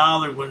 million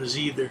ones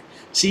either.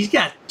 See, he's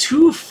got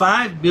two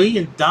 $5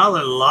 million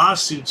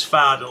lawsuits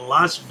filed in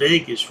Las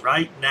Vegas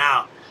right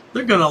now.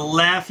 They're going to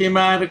laugh him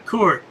out of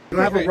court. You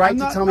don't have a right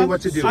to tell me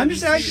what to do. I'm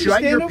just asking you to Shut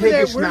stand your over there.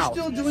 piggish We're mouth.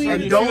 still doing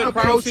And it. don't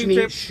approach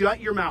me.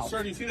 Shut your mouth.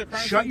 Sir, do you see the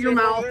crime Shut scene your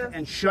tape mouth over there?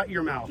 and shut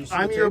your mouth.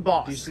 I'm tape? your Do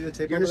boss. you see the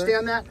tape You over there?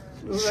 understand that?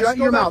 Let's Shut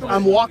go your back mouth. over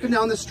I'm there. walking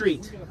down the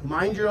street.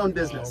 Mind your own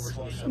business.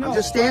 No, I'm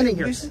just standing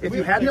here. If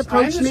you hadn't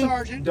approached I'm the me,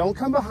 sergeant. don't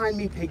come behind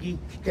me, piggy.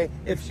 Okay?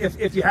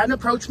 If you hadn't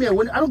approached me, I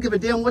don't give a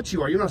damn what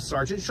you are. You're not a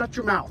sergeant. Shut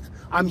your mouth.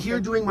 I'm here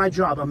doing my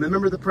job. I'm a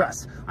member of the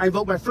press. I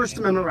invoke my First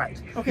Amendment right.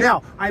 Okay.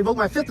 Now, I invoke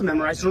my Fifth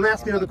Amendment right, so don't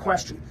ask me another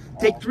question.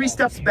 Take 3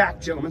 steps back,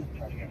 gentlemen.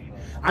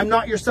 I'm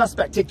not your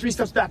suspect. Take 3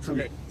 steps back from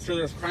me. So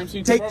there's a crime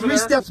scene Take tape over 3 there,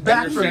 steps and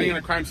back you're from standing me. in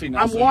a crime scene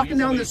now, I'm so you walking need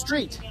to down the leave.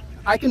 street.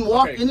 I can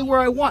walk Okay. anywhere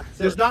I want.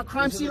 There's Sir, not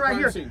crime this is scene the right crime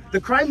here. scene.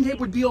 The crime tape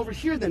would be over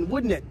here then,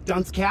 wouldn't it,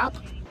 dunce cap?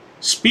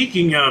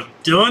 Speaking of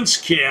dunce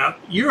cap,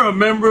 you're a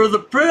member of the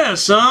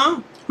press, huh?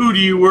 Who do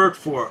you work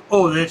for?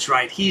 Oh, that's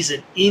right. He's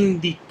an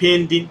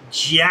independent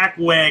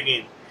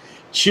jackwagon.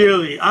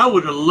 Chille, I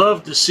would have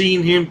loved to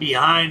seen him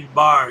behind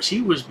bars.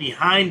 He was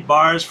behind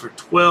bars for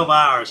 12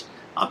 hours.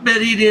 I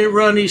bet he didn't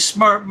run his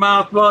smart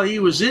mouth while he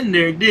was in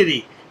there, did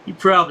he? He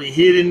probably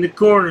hid in the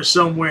corner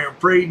somewhere and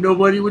prayed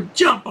nobody would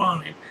jump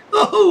on him.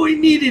 Oh, he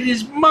needed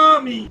his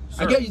mommy.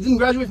 I get you didn't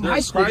graduate from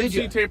high school, crime did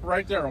you? scene tape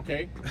right there,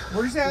 okay?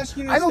 We're just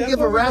asking you to I don't step give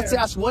a over rat's there.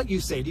 ass what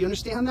you say. Do you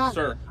understand that?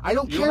 Sir, I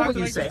don't you care don't have what to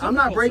you make say. this I'm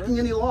not difficult, breaking sir.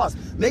 any laws.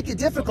 Make it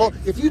difficult.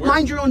 If you'd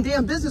mind your own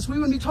damn business, we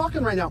wouldn't be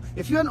talking right now.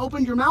 If you hadn't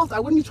opened your mouth, I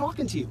wouldn't be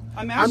talking to you.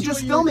 I'm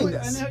just filming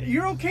this.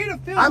 You're okay to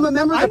film. I'm a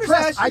member of I'm the just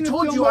press. I asking to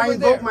told film you I over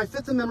invoke there. my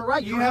Fifth Amendment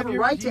right. You have a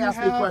your- right to you ask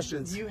me have-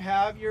 questions. You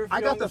have your.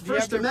 I got the film- you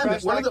have First your Amendment.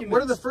 press What are the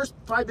documents. first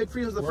 5 big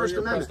freedoms of the Where are First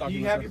your press Amendment?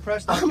 documents, You have sir? your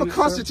press I'm a documents,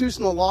 sir.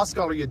 constitutional law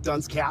scholar, you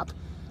dunce cap.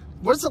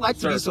 What's it like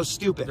to Sir, be so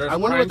stupid? there's I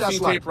wonder what crime that's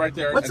scene like. tape right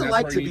there, What's and it that's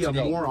like where to you be need a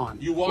to go. moron?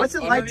 You walk What's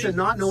it like to underneath-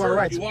 not know our sir,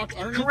 rights? You walk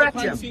underneath Correct the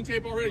crime him. scene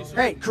tape already, sir.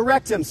 Hey,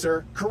 correct him,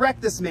 sir. Correct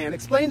this man.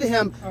 Explain to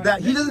him that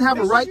he doesn't have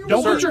a right.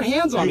 Don't Sir, put your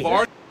hands on you've me.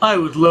 already- I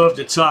would love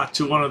to talk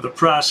to one of the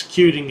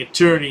prosecuting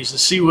attorneys and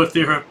see what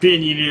their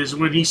opinion is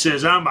when he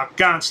says, I'm a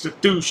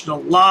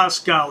constitutional law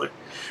scholar.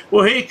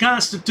 Well, hey,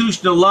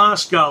 constitutional law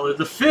scholar,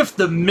 the Fifth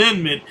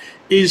Amendment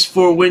is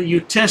for when you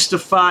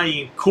testify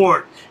in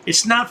court.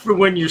 It's not for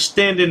when you're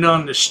standing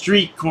on the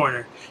street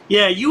corner.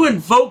 Yeah, you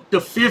invoke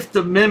the Fifth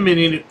Amendment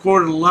in a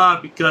court of law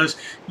because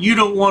you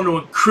don't want to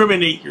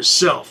incriminate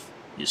yourself.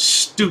 You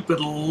stupid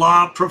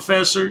law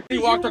professor.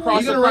 You walked across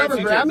Are you the gonna run crime over scene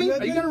and grab tape. me?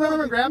 Are you gonna run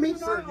over and grab me?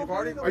 Sir, you've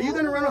already... Are you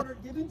gonna run over?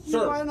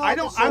 Sir,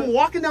 I'm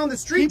walking down the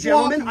street, Keep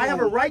gentlemen. walking, I have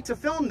a man. right to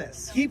film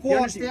this. Keep You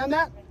walking. understand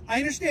that? I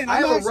understand. I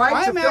have a right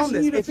to I'm film asking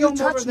this. you to If you film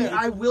touch over me, there.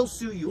 I will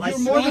sue you. I You're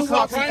sue more you than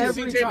cops welcome.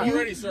 every Crime scene tape time.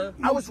 already, sir.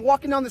 I was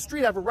walking down the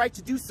street. I have a right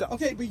to do so.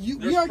 Okay, but we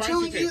There's are crime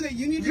telling scene you tape. that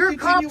you need to Your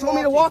cop continue told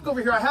me to walking. walk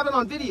over here. I have it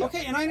on video.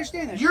 Okay, and I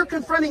understand that. You're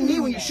confronting me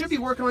when you should be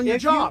working on your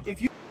job.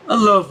 If you I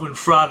love when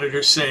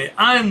frauditors say,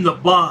 I'm the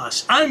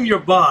boss. I'm your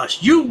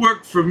boss. You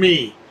work for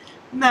me.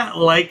 Not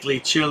likely,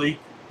 Chille.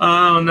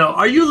 I don't know.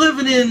 Are you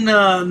living in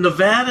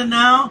Nevada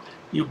now?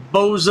 You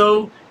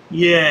bozo?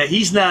 Yeah,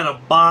 he's not a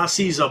boss.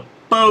 He's a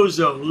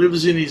bozo.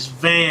 Lives in his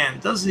van.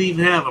 Doesn't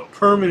even have a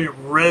permanent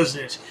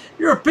residence.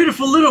 You're a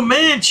pitiful little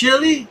man,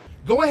 Chille.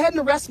 Go ahead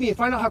and arrest me and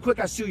find out how quick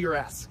I sue your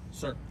ass.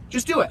 Sir.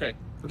 Just do it. Okay.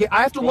 Okay,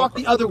 I have to walk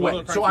the other go to way,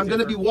 the crime so I'm scene going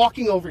to tape, be sir.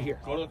 walking over here.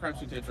 Go to the crime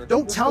scene tape, sir.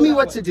 Don't tell me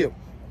what to do.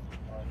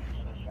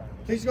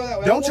 Please go that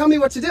way. Don't tell me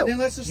what to do. Then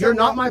let's just You're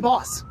start not my walking.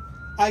 boss.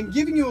 I'm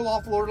giving you a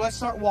lawful order. Let's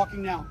start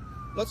walking now.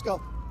 Let's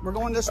go. We're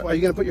going this way. Are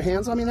you going to put your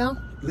hands on me now?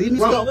 Leave me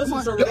Let's alone. go.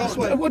 Listen, sir, This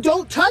way. Well,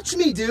 don't touch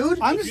me, dude.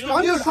 I'm just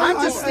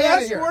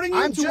standing here.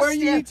 I'm to where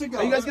you need to go.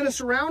 Are you guys going to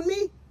surround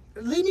me?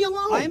 Leave me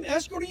alone. I am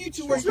escorting you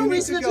to where There's you no need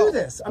reason to to go. do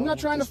this. I'm not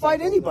trying to fight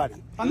anybody.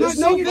 I'm There's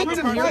not no saying you're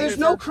victim doing here. it, There's sir.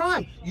 no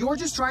crime. You're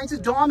just trying to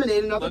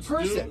dominate another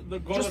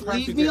person. Just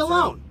leave me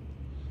alone.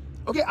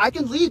 Okay, I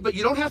can leave, but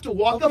you don't have to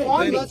walk up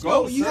on me. Let's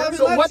go. You haven't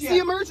So left what's yet. the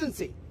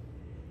emergency?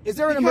 Is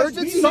there an Because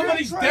emergency? we-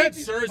 Somebody's here? dead,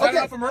 sir. Is that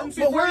enough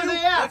emergency But for where you? are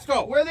they at? Let's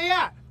go. Where are they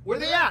at? Where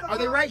are they at? Are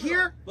they right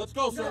here? Let's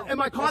go, sir.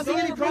 Am I causing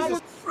any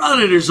problems?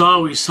 Frauditors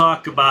always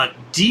talk about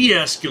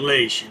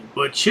de-escalation,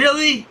 but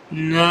Chille,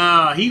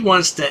 no, he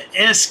wants to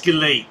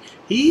escalate.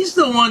 He's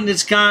the one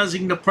that's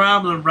causing the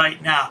problem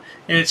right now,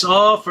 and it's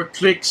all for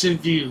clicks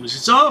and views.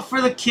 It's all for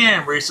the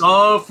camera. It's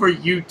all for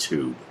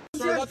YouTube.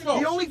 Sir, let's go.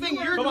 The only thing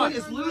you're Come doing on.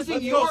 is losing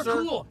Let's your go,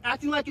 sir. cool,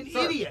 acting like an Sir,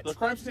 idiot. the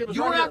crime scene is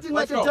You're right here. acting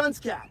like Let's a go. dunce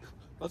cat.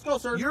 Let's go,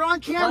 sir. You're on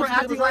camera The crime scene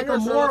acting is right like a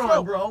here, sir. Let's moron,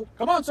 go. bro.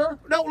 Come on, sir.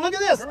 No, look at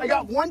this. I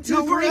got 1, 2,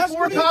 No, we're 3, 4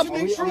 escorting you cops. to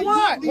make sure For you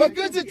what? leave What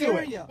good's it the doing?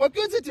 area. What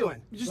good's it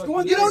doing? Just go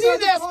on You the don't other need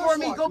to side of the escort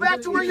me. crosswalk. Go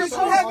back to where you're You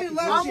haven't going.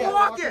 left I'm yet.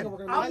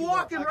 walking. I'm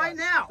walking right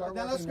now.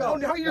 Now let's Oh, go.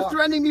 now you're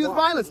threatening me with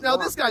violence. Now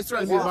this guy's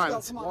threatening me with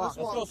violence. Let's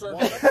go, sir.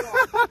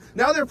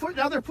 Now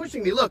they're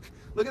pushing me. Look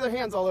at their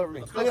hands all over me.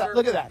 Look at that.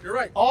 Look at that. You're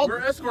right. All, We're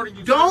escorting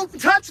you. don't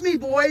touch me,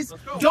 boys.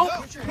 Don't.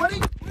 What are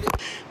you?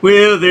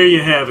 Well, there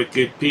you have it,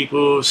 good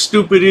people.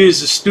 Stupid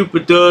is as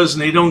stupid does,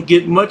 and they don't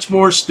get much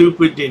more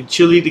stupid than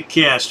Chille de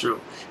Castro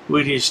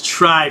with his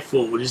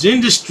trifold, his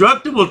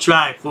indestructible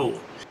trifold.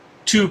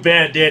 Too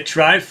bad that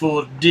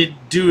trifold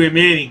didn't do him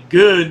any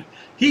good.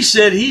 He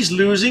said he's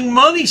losing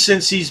money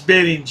since he's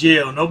been in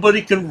jail.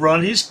 Nobody can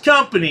run his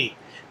company.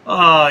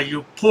 Ah,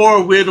 you poor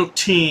little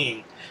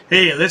ting.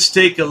 Hey, let's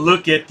take a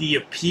look at the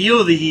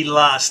appeal that he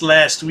lost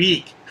last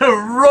week.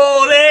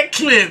 Roll that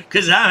clip,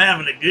 because I'm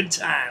having a good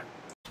time.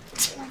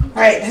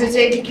 All right,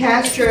 Jose de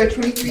Castro,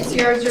 23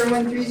 CR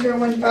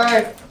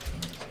 013015.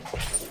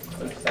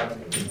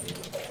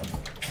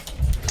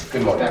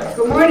 Good morning.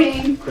 Good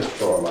morning. Chris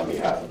Dorm on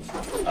behalf of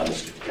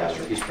Mr.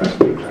 Castro. He's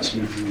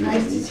present.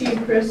 Nice to see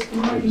you, Chris. Good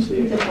morning.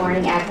 Good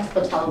morning, Agnes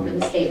Botello for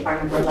the State Farm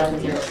number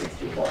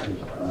 11064.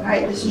 All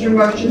right, this is your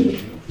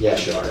motion.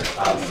 Yes, Your Honor.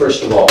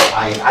 First of all,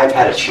 I've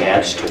had a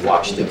chance to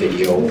watch the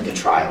video of the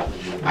trial.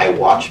 I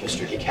watched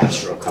Mr. de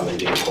Castro come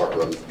into the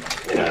courtroom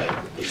in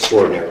an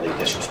extraordinarily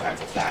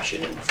disrespectful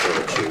fashion and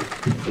refer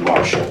to the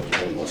marshal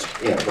in the most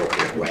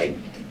inappropriate way.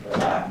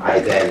 I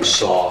then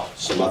saw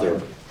some other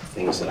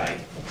things that I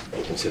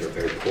consider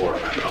very poor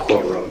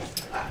courtroom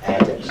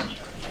antics.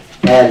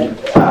 And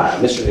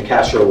Mr. de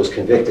Castro was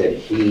convicted.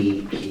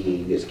 He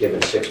is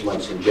given 6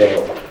 months in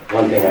jail.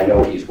 One thing I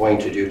know he's going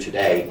to do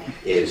today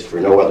is, for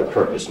no other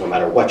purpose, no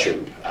matter what your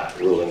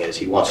ruling is,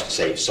 he wants to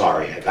say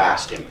sorry. I've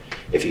asked him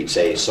if he'd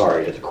say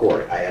sorry to the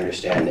court. I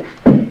understand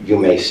that you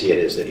may see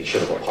it as that he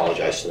should have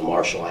apologized to the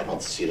marshal. I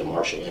don't see the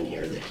marshal in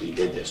here that he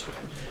did this with.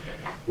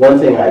 One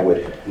thing I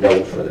would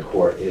note for the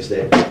court is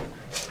that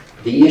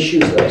the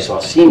issues that I saw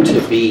seem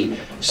to be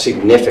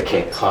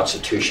significant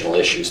constitutional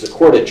issues. The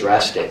court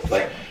addressed it,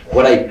 but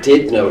what I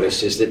did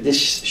notice is that this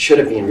should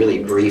have been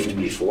really briefed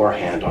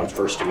beforehand on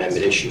First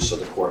Amendment issues so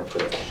the court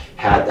could have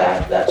had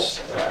that.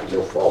 That's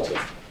no fault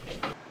of.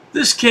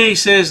 This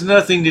case has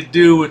nothing to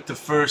do with the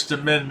First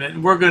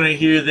Amendment. We're going to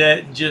hear that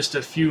in just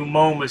a few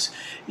moments.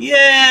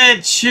 Yeah,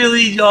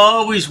 Chille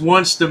always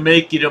wants to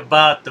make it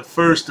about the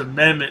First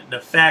Amendment and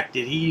the fact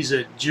that he's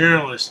a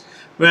journalist.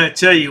 But I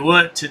tell you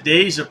what,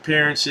 today's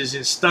appearance is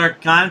in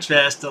stark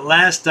contrast to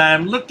last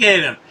time. Look at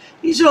him.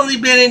 He's only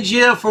been in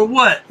jail for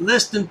what?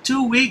 Less than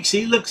 2 weeks.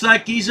 He looks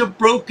like he's a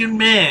broken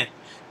man.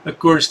 Of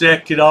course,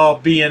 that could all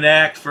be an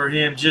act for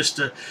him just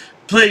to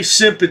play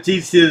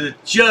sympathy to the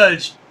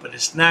judge. But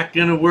it's not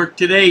going to work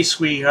today,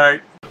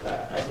 sweetheart.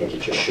 I think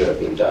it just should have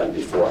been done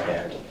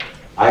beforehand.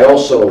 I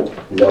also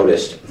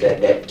noticed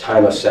that at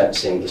time of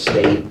sentencing, the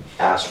state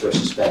asked for a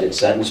suspended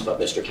sentence, but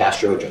Mr.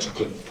 Castro just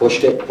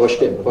pushed it,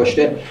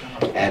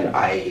 and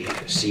I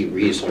see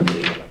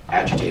reasonably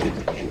agitated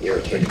and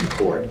irritated the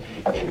court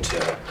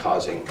into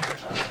causing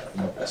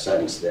a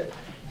sentence that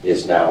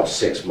is now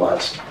 6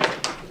 months.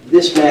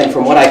 This man,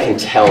 from what I can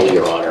tell,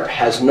 Your Honor,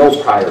 has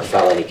no prior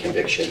felony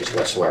convictions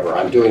whatsoever.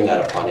 I'm doing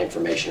that upon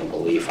information and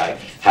belief. I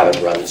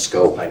haven't run the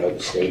scope. I know the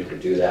state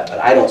could do that, but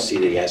I don't see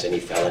that he has any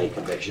felony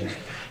convictions.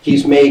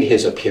 He's made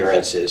his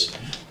appearances,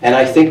 and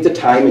I think the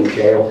time in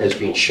jail has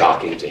been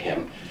shocking to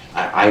him.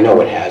 I know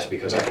it has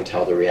because I can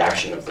tell the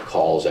reaction of the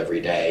calls every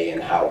day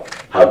and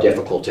how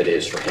difficult it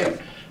is for him.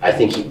 I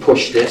think he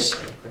pushed this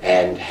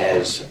and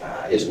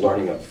is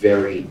learning a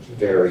very,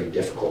 very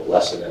difficult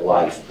lesson in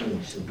life.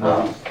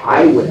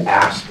 I would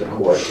ask the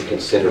court to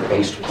consider,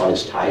 based upon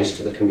his ties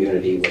to the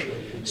community,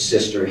 with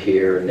sister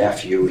here,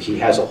 nephew, he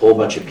has a whole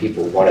bunch of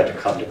people who wanted to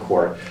come to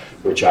court,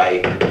 which I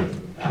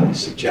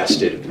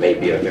suggested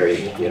maybe a very,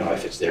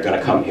 if they're going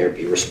to come here,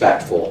 be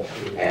respectful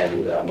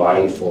and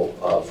mindful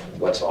of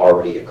what's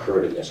already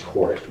occurred in this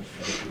court.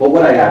 But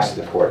what I asked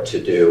the court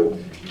to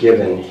do,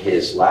 given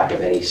his lack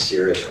of any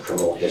serious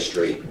criminal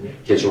history,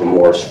 his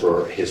remorse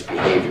for his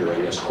behavior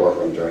in this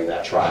courtroom during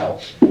that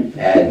trial,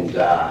 and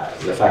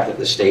the fact that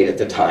the state at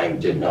the time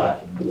did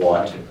not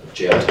want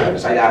jail time,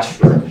 is I'd asked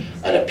for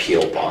an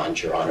appeal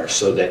bond, Your Honor,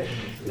 so that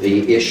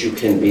the issue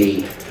can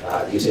be,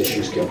 these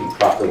issues can be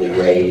properly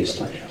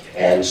raised.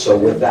 And so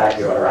with that,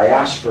 Your Honor, I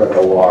asked for an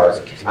OR.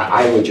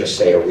 I would just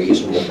say a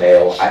reasonable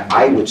bail.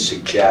 I would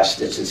suggest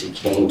that since he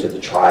came to the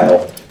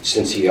trial,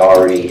 since he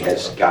already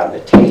has gotten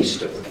a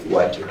taste of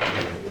what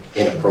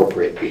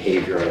inappropriate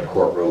behavior in a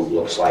courtroom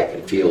looks like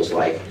and feels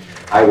like,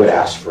 I would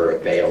ask for a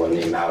bail in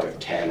the amount of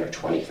 $10,000 or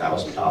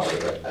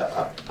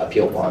 $20,000,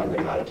 appeal bond in the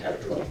amount of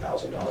 $10,000 or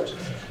 $20,000.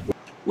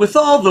 With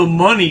all the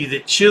money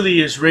that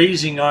Chille is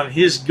raising on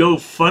his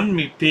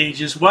GoFundMe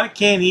pages, why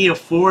can't he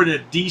afford a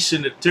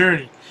decent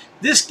attorney?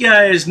 This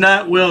guy is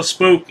not well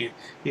spoken.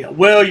 Yeah,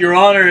 well, Your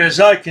Honor,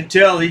 as I can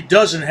tell, he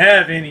doesn't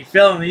have any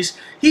felonies.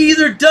 He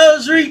either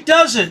does or he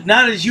doesn't,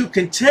 not as you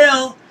can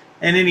tell.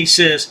 And then he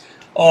says,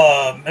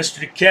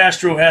 Mr.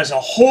 DeCastro has a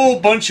whole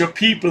bunch of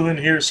people in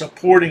here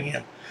supporting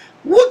him.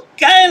 What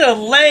kind of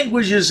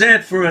language is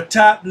that for a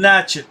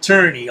top-notch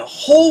attorney? A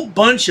whole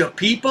bunch of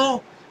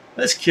people?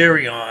 Let's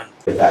carry on.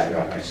 Your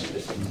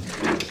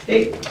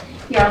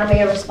Honor,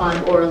 may I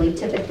respond orally?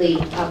 Typically,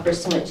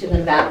 pursuant to the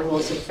Nevada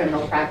rules of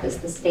criminal practice,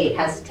 the state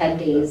has 10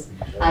 days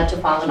to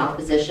file an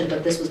opposition,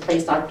 but this was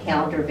placed on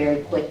calendar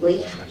very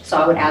quickly, so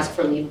I would ask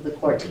for leave of the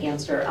court to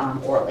answer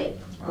orally.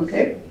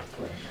 Okay.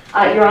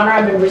 Your Honor,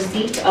 I'm in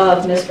receipt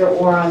of Mr.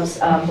 Orum's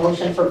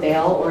motion for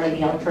bail or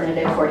the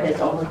alternative for his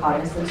own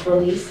recognizance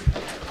release.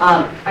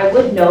 I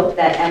would note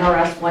that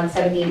NRS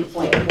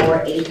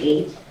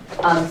 178.488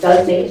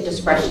 does make it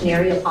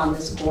discretionary upon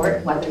this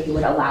court whether he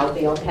would allow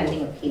bail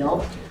pending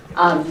appeal.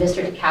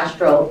 Mr.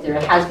 DeCastro, there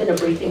has been a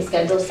briefing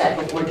schedule set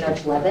before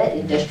Judge Levitt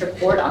in district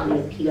court on the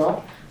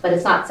appeal, but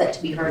it's not set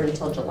to be heard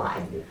until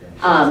July.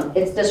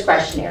 It's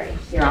discretionary,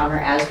 Your Honor,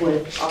 as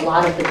with a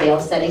lot of the bail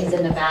settings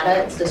in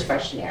Nevada, it's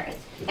discretionary.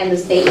 And the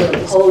state would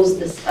oppose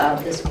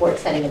this court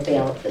setting a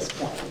bail at this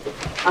point.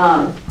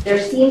 There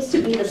seems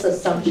to be this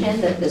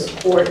assumption that this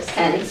court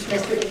sentenced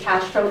Mr.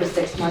 DeCastro to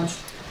 6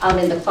 months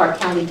in the Clark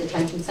County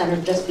Detention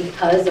Center just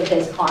because of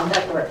his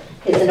conduct or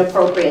his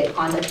inappropriate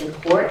conduct in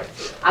court.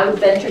 I would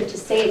venture to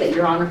say that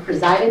Your Honor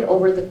presided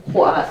over the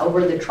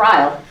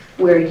trial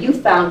where you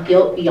found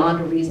guilt beyond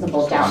a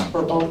reasonable doubt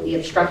for both the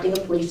obstructing a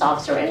police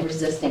officer and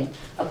resisting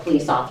a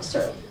police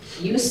officer.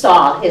 You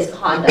saw his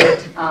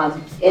conduct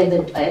in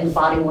the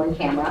body-worn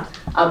camera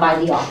by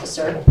the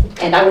officer,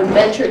 and I would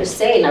venture to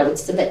say, and I would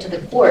submit to the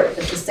court,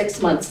 that the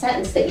 6-month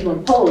sentence that you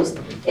imposed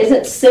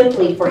isn't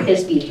simply for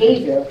his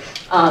behavior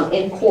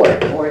in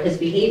court or his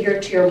behavior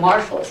to your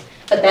marshals,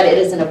 but that it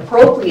is an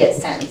appropriate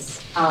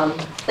sentence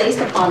placed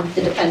upon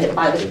the defendant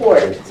by the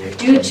court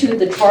due to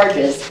the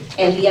charges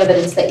and the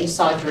evidence that you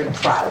saw during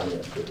trial.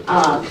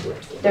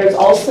 There's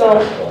also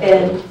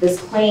been this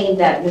claim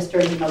that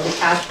Mr.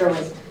 DeCastro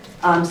has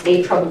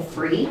stayed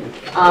trouble-free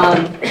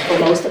for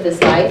most of his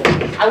life.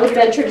 I would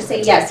venture to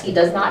say, yes, he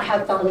does not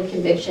have felony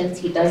convictions,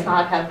 he does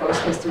not have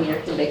gross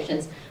misdemeanor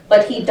convictions,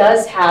 but he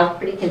does have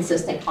pretty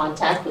consistent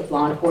contact with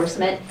law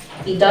enforcement.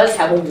 He does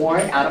have a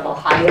warrant out of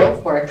Ohio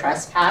for a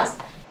trespass.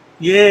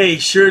 Yeah, he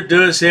sure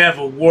does have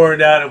a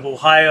warrant out of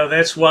Ohio.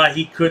 That's why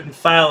he couldn't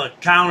file a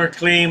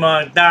counterclaim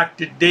on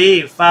Dr.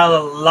 Dave, file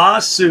a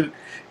lawsuit.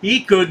 He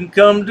couldn't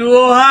come to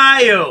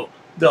Ohio.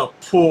 The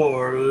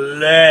poor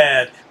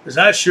lad. Because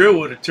I sure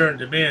would have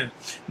turned him in.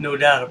 No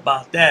doubt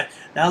about that.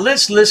 Now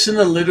let's listen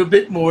a little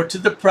bit more to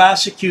the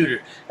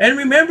prosecutor. And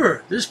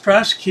remember, this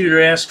prosecutor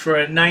asked for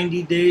a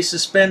 90-day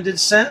suspended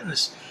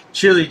sentence.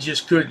 Chille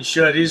just couldn't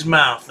shut his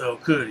mouth, though,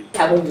 could he?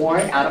 Have a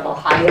warrant out of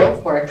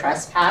Ohio for a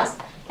trespass.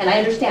 And I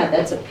understand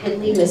that's a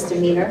piddly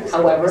misdemeanor.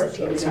 However, it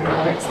is in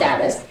warrant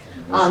status.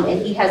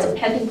 And he has a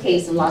pending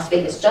case in Las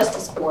Vegas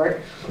Justice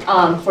Court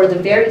for the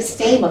very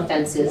same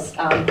offenses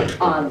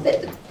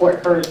that the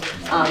court heard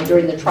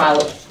during the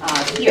trial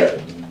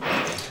here.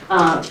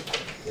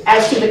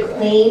 As to the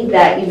claim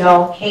that,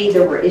 hey,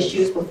 there were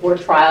issues before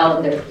trial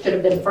and there should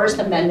have been First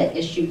Amendment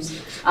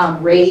issues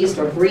raised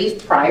or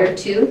briefed prior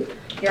to,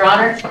 Your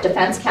Honor,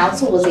 defense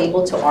counsel was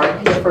able to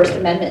argue the First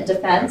Amendment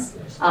defense.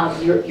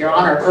 Your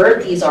Honor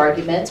heard these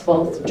arguments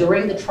both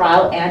during the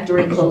trial and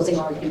during closing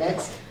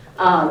arguments.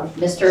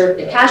 Mr.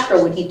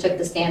 DeCastro, when he took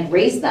the stand,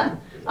 raised them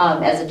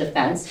as a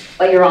defense,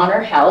 but Your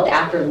Honor held,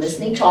 after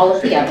listening to all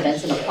of the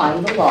evidence and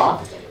applying the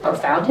law, or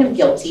found him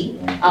guilty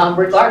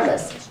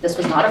regardless. This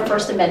was not a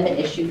First Amendment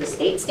issue. The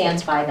state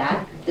stands by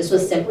that. This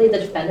was simply the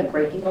defendant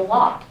breaking the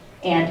law.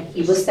 And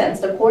he was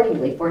sentenced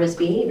accordingly for his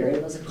behavior.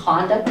 It was a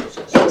conduct,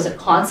 it was a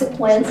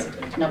consequence,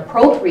 an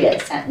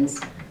appropriate sentence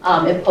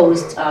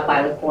imposed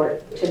by the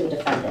court to the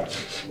defendant.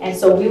 And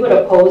so we would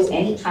oppose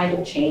any kind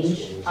of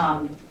change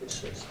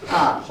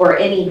or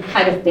any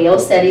kind of bail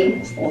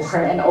setting or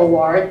an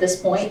OR at this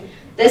point.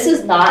 This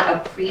is not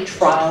a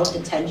pre-trial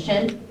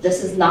detention.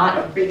 This is not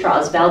a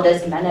pre-trial, as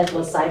Valdez-Jimenez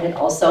was cited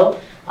also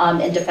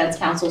in defense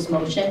counsel's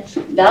motion.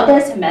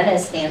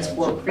 Valdez-Jimenez stands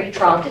for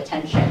pre-trial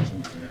detention.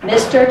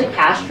 Mr.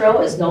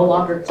 DeCastro is no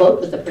longer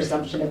cloaked with the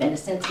presumption of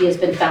innocence. He has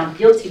been found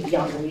guilty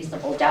beyond a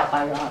reasonable doubt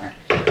by Your Honor.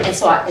 And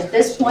so at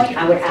this point,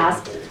 I would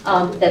ask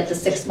that the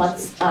 6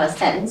 months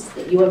sentence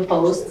that you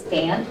imposed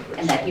stand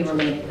and that he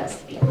remain in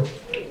custody.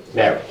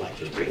 Mayor, I'd like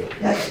to agree.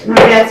 Yes, and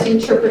I ask the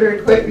interpreter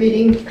to quit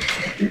reading.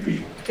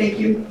 Thank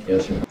you.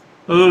 Yes, sir.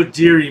 Oh,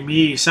 dearie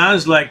me.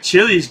 Sounds like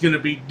Chille's going to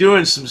be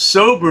doing some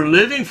sober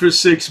living for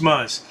 6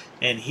 months.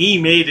 And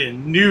he made a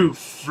new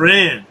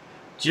friend.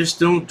 Just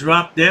don't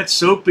drop that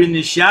soap in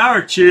the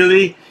shower,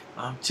 Chille.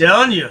 I'm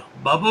telling you,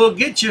 Bubba will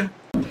get you.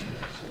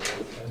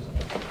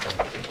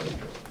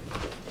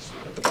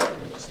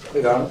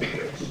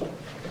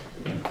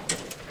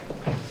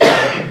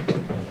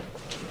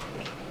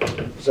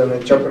 So the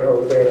interpreter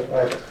over there,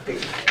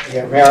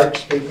 yeah, Merrick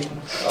speaking.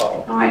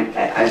 Oh. No,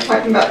 I was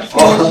talking about the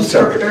Oh, I'm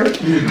sorry.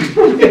 interpreter.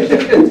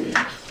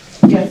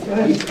 Yes, go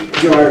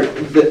ahead. Your Honor,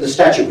 the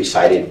statute we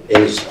cited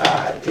is,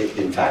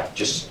 in fact,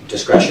 just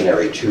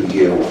discretionary to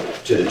you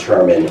to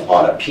determine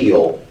on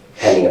appeal,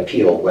 pending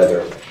appeal,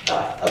 whether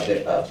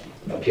a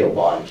appeal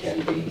bond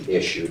can be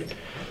issued.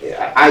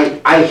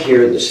 I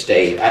hear the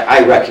state.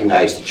 I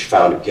recognize that you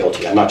found him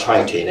guilty. I'm not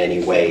trying to in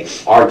any way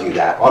argue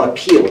that. On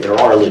appeal, there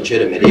are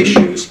legitimate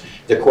issues.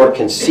 The court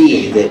can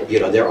see that, you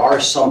know, there are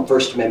some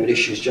First Amendment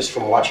issues just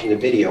from watching the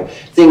video,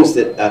 things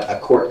that a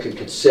court could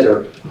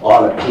consider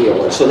on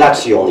appeal. And so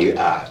that's the only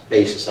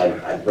basis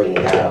I'm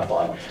bringing that up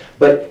on.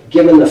 But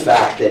given the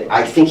fact that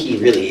I think he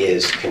really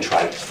is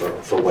contrite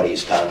for what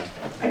he's done.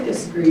 I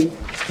disagree.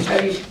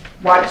 Have you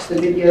watched the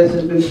videos that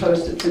have been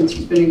posted since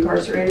he's been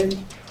incarcerated?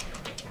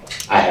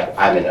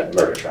 I'm in a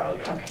murder trial.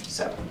 Okay,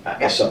 so.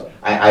 So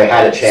I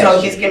had a chance. So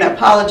he's going to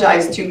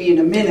apologize to me in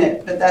a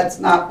minute, but that's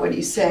not what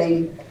he's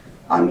saying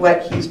on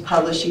what he's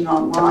publishing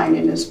online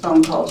in his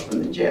phone calls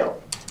from the jail.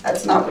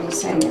 That's not what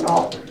he's saying at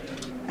all.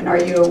 And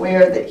are you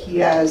aware that he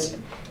has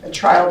a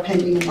trial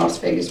pending in Las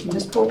Vegas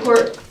Municipal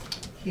Court?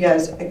 He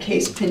has a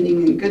case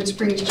pending in Good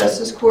Springs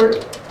Justice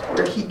Court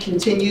where he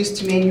continues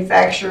to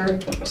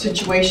manufacture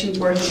situations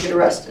where he'll get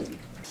arrested.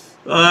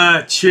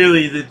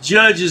 Chille, the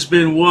judge has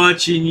been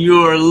watching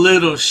your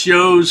little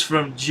shows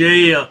from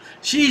jail.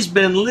 She's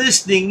been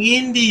listening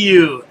into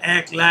you.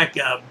 Act like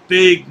a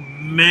big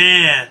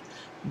man.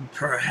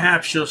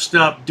 Perhaps she'll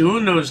stop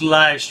doing those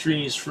live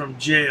streams from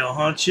jail,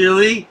 huh,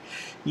 Chille?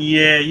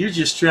 Yeah, you're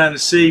just trying to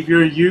save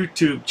your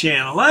YouTube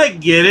channel. I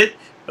get it,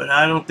 but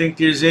I don't think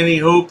there's any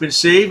hope in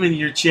saving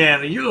your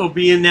channel. You'll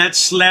be in that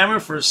slammer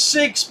for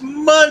 6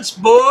 months,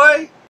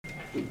 boy.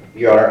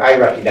 Your Honor, I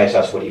recognize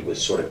that's what he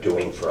was sort of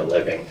doing for a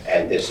living,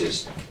 and this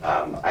is,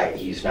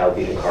 he's now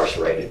being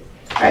incarcerated.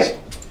 Right.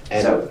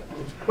 So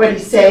what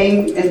he's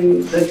saying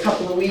in the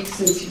couple of weeks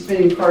since he's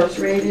been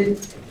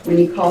incarcerated, when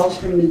he calls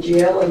from the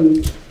jail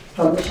and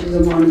publishes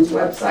them on his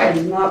website,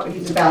 is not what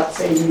he's about to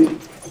say to me.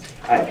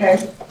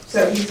 Okay?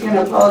 So he's going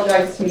to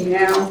apologize to me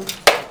now,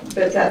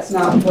 but that's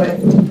not what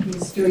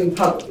he's doing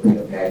publicly,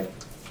 okay?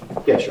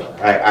 Yes, Your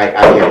Honor.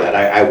 I hear that.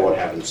 I won't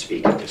have him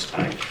speak at this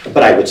time.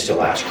 But I would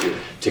still ask you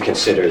to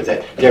consider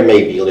that there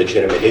may be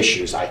legitimate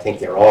issues. I think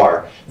there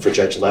are for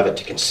Judge Levitt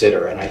to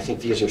consider. And I think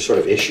these are sort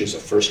of issues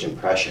of first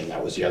impression.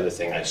 That was the other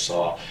thing I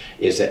saw,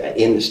 is that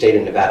in the state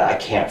of Nevada, I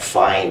can't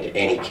find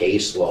any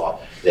case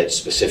law that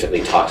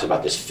specifically talks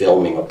about this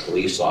filming of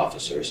police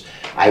officers.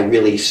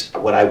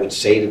 What I would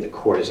say to the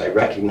court is I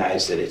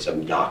recognize that it's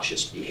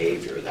obnoxious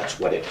behavior. That's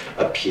what it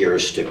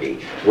appears to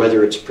be.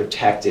 Whether it's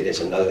protected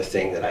is another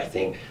thing that I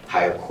think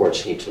higher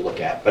courts need to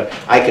look at. But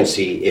I can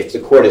see if the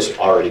court has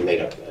already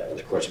made up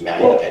the court's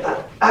manual.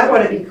 Well, I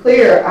want to be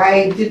clear.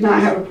 I did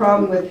not have a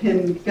problem with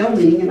him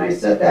filming, and I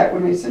said that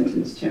when I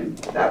sentenced him.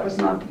 That was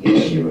not the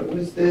issue. It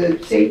was the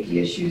safety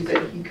issues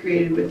that he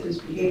created with his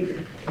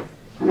behavior.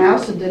 And I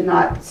also did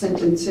not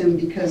sentence him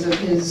because of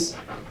his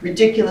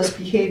ridiculous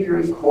behavior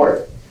in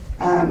court.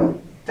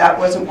 That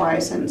wasn't why I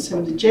sentenced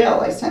him to jail.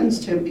 I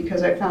sentenced him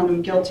because I found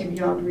him guilty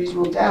beyond a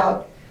reasonable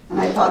doubt,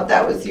 and I thought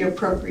that was the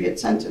appropriate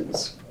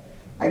sentence.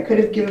 I could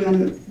have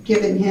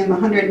given him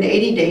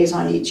 180 days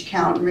on each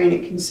count and ran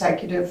it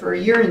consecutive for a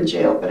year in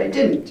jail, but I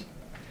didn't.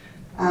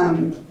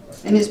 And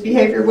his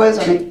behavior was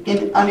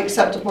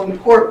unacceptable in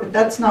court, but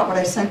that's not what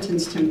I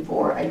sentenced him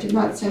for. I did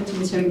not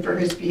sentence him for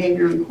his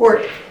behavior in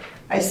court.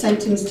 I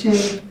sentenced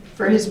him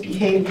for his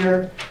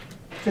behavior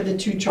for the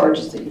 2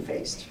 charges that he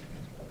faced.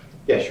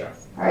 Yes, Your Honor.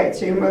 All right,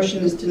 so your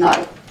motion is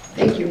denied.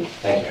 Thank you.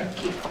 Thank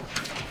you.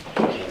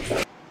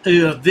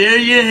 There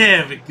you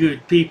have it,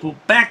 good people.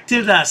 Back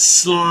to the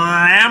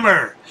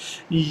slammer.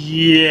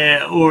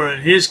 Yeah, or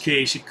in his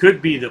case, it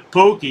could be the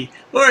pokey,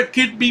 or it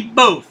could be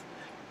both.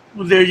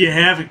 Well, there you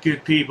have it,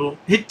 good people.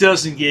 It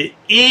doesn't get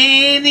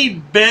any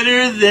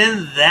better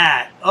than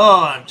that.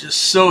 Oh, I'm just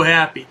so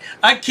happy.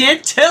 I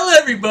can't tell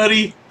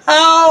everybody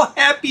how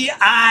happy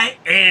I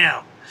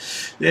am.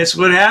 That's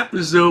what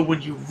happens, though,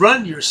 when you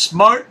run your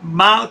smart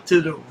mouth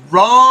to the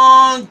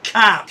wrong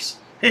cops.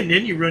 And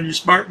then you run your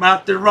smart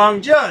mouth to the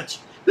wrong judge.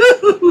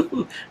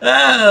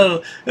 Oh,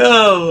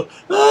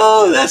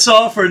 that's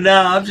all for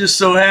now. I'm just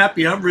so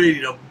happy. I'm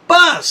ready to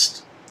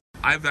bust.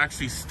 I've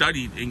actually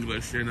studied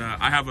English, and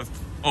I have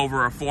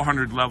over a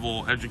 400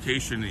 level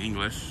education in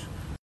English.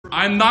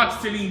 I'm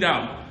not sitting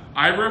down.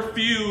 I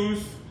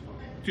refuse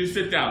to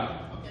sit down.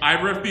 I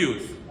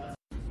refuse.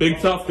 Big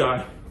tough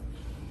guy.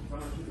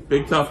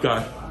 Big tough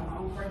guy.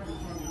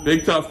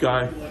 Big tough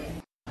guy.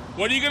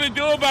 What are you gonna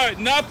do about it?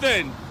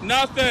 Nothing.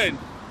 Nothing.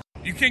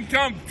 You can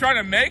come try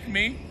to make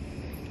me.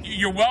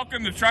 You're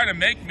welcome to try to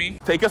make me.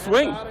 Take a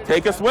swing.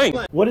 Take a swing.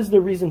 What is the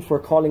reason for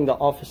calling the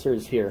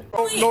officers here?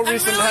 No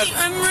reason.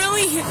 I'm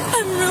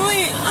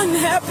really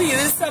unhappy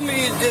that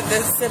somebody did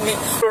this to me.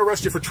 We'll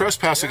arrest you for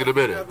trespassing in a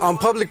minute. On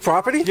public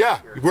property? Yeah.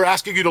 We're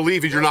asking you to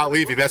leave and you're not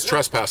leaving. That's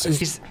trespassing.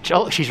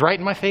 She's right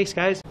in my face,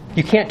 guys.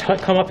 You can't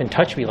come up and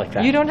touch me like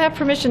that. You don't have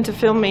permission to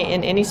film me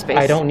in any space.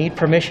 I don't need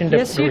permission to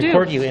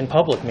record you in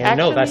public, man.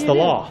 No, that's the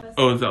law.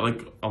 Oh, is that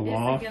like a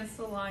law? It's against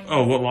the law.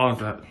 Oh, what law is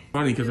that?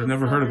 Funny, because I've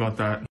never heard about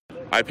that.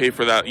 I pay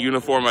for that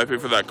uniform, I pay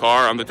for that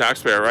car, I'm the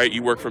taxpayer, right?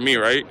 You work for me,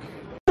 right?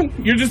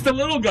 You're just a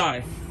little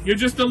guy. You're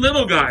just a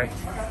little guy.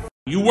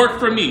 You work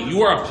for me.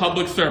 You are a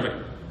public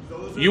servant.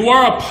 You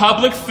are a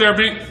public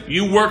servant.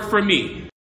 You work for me.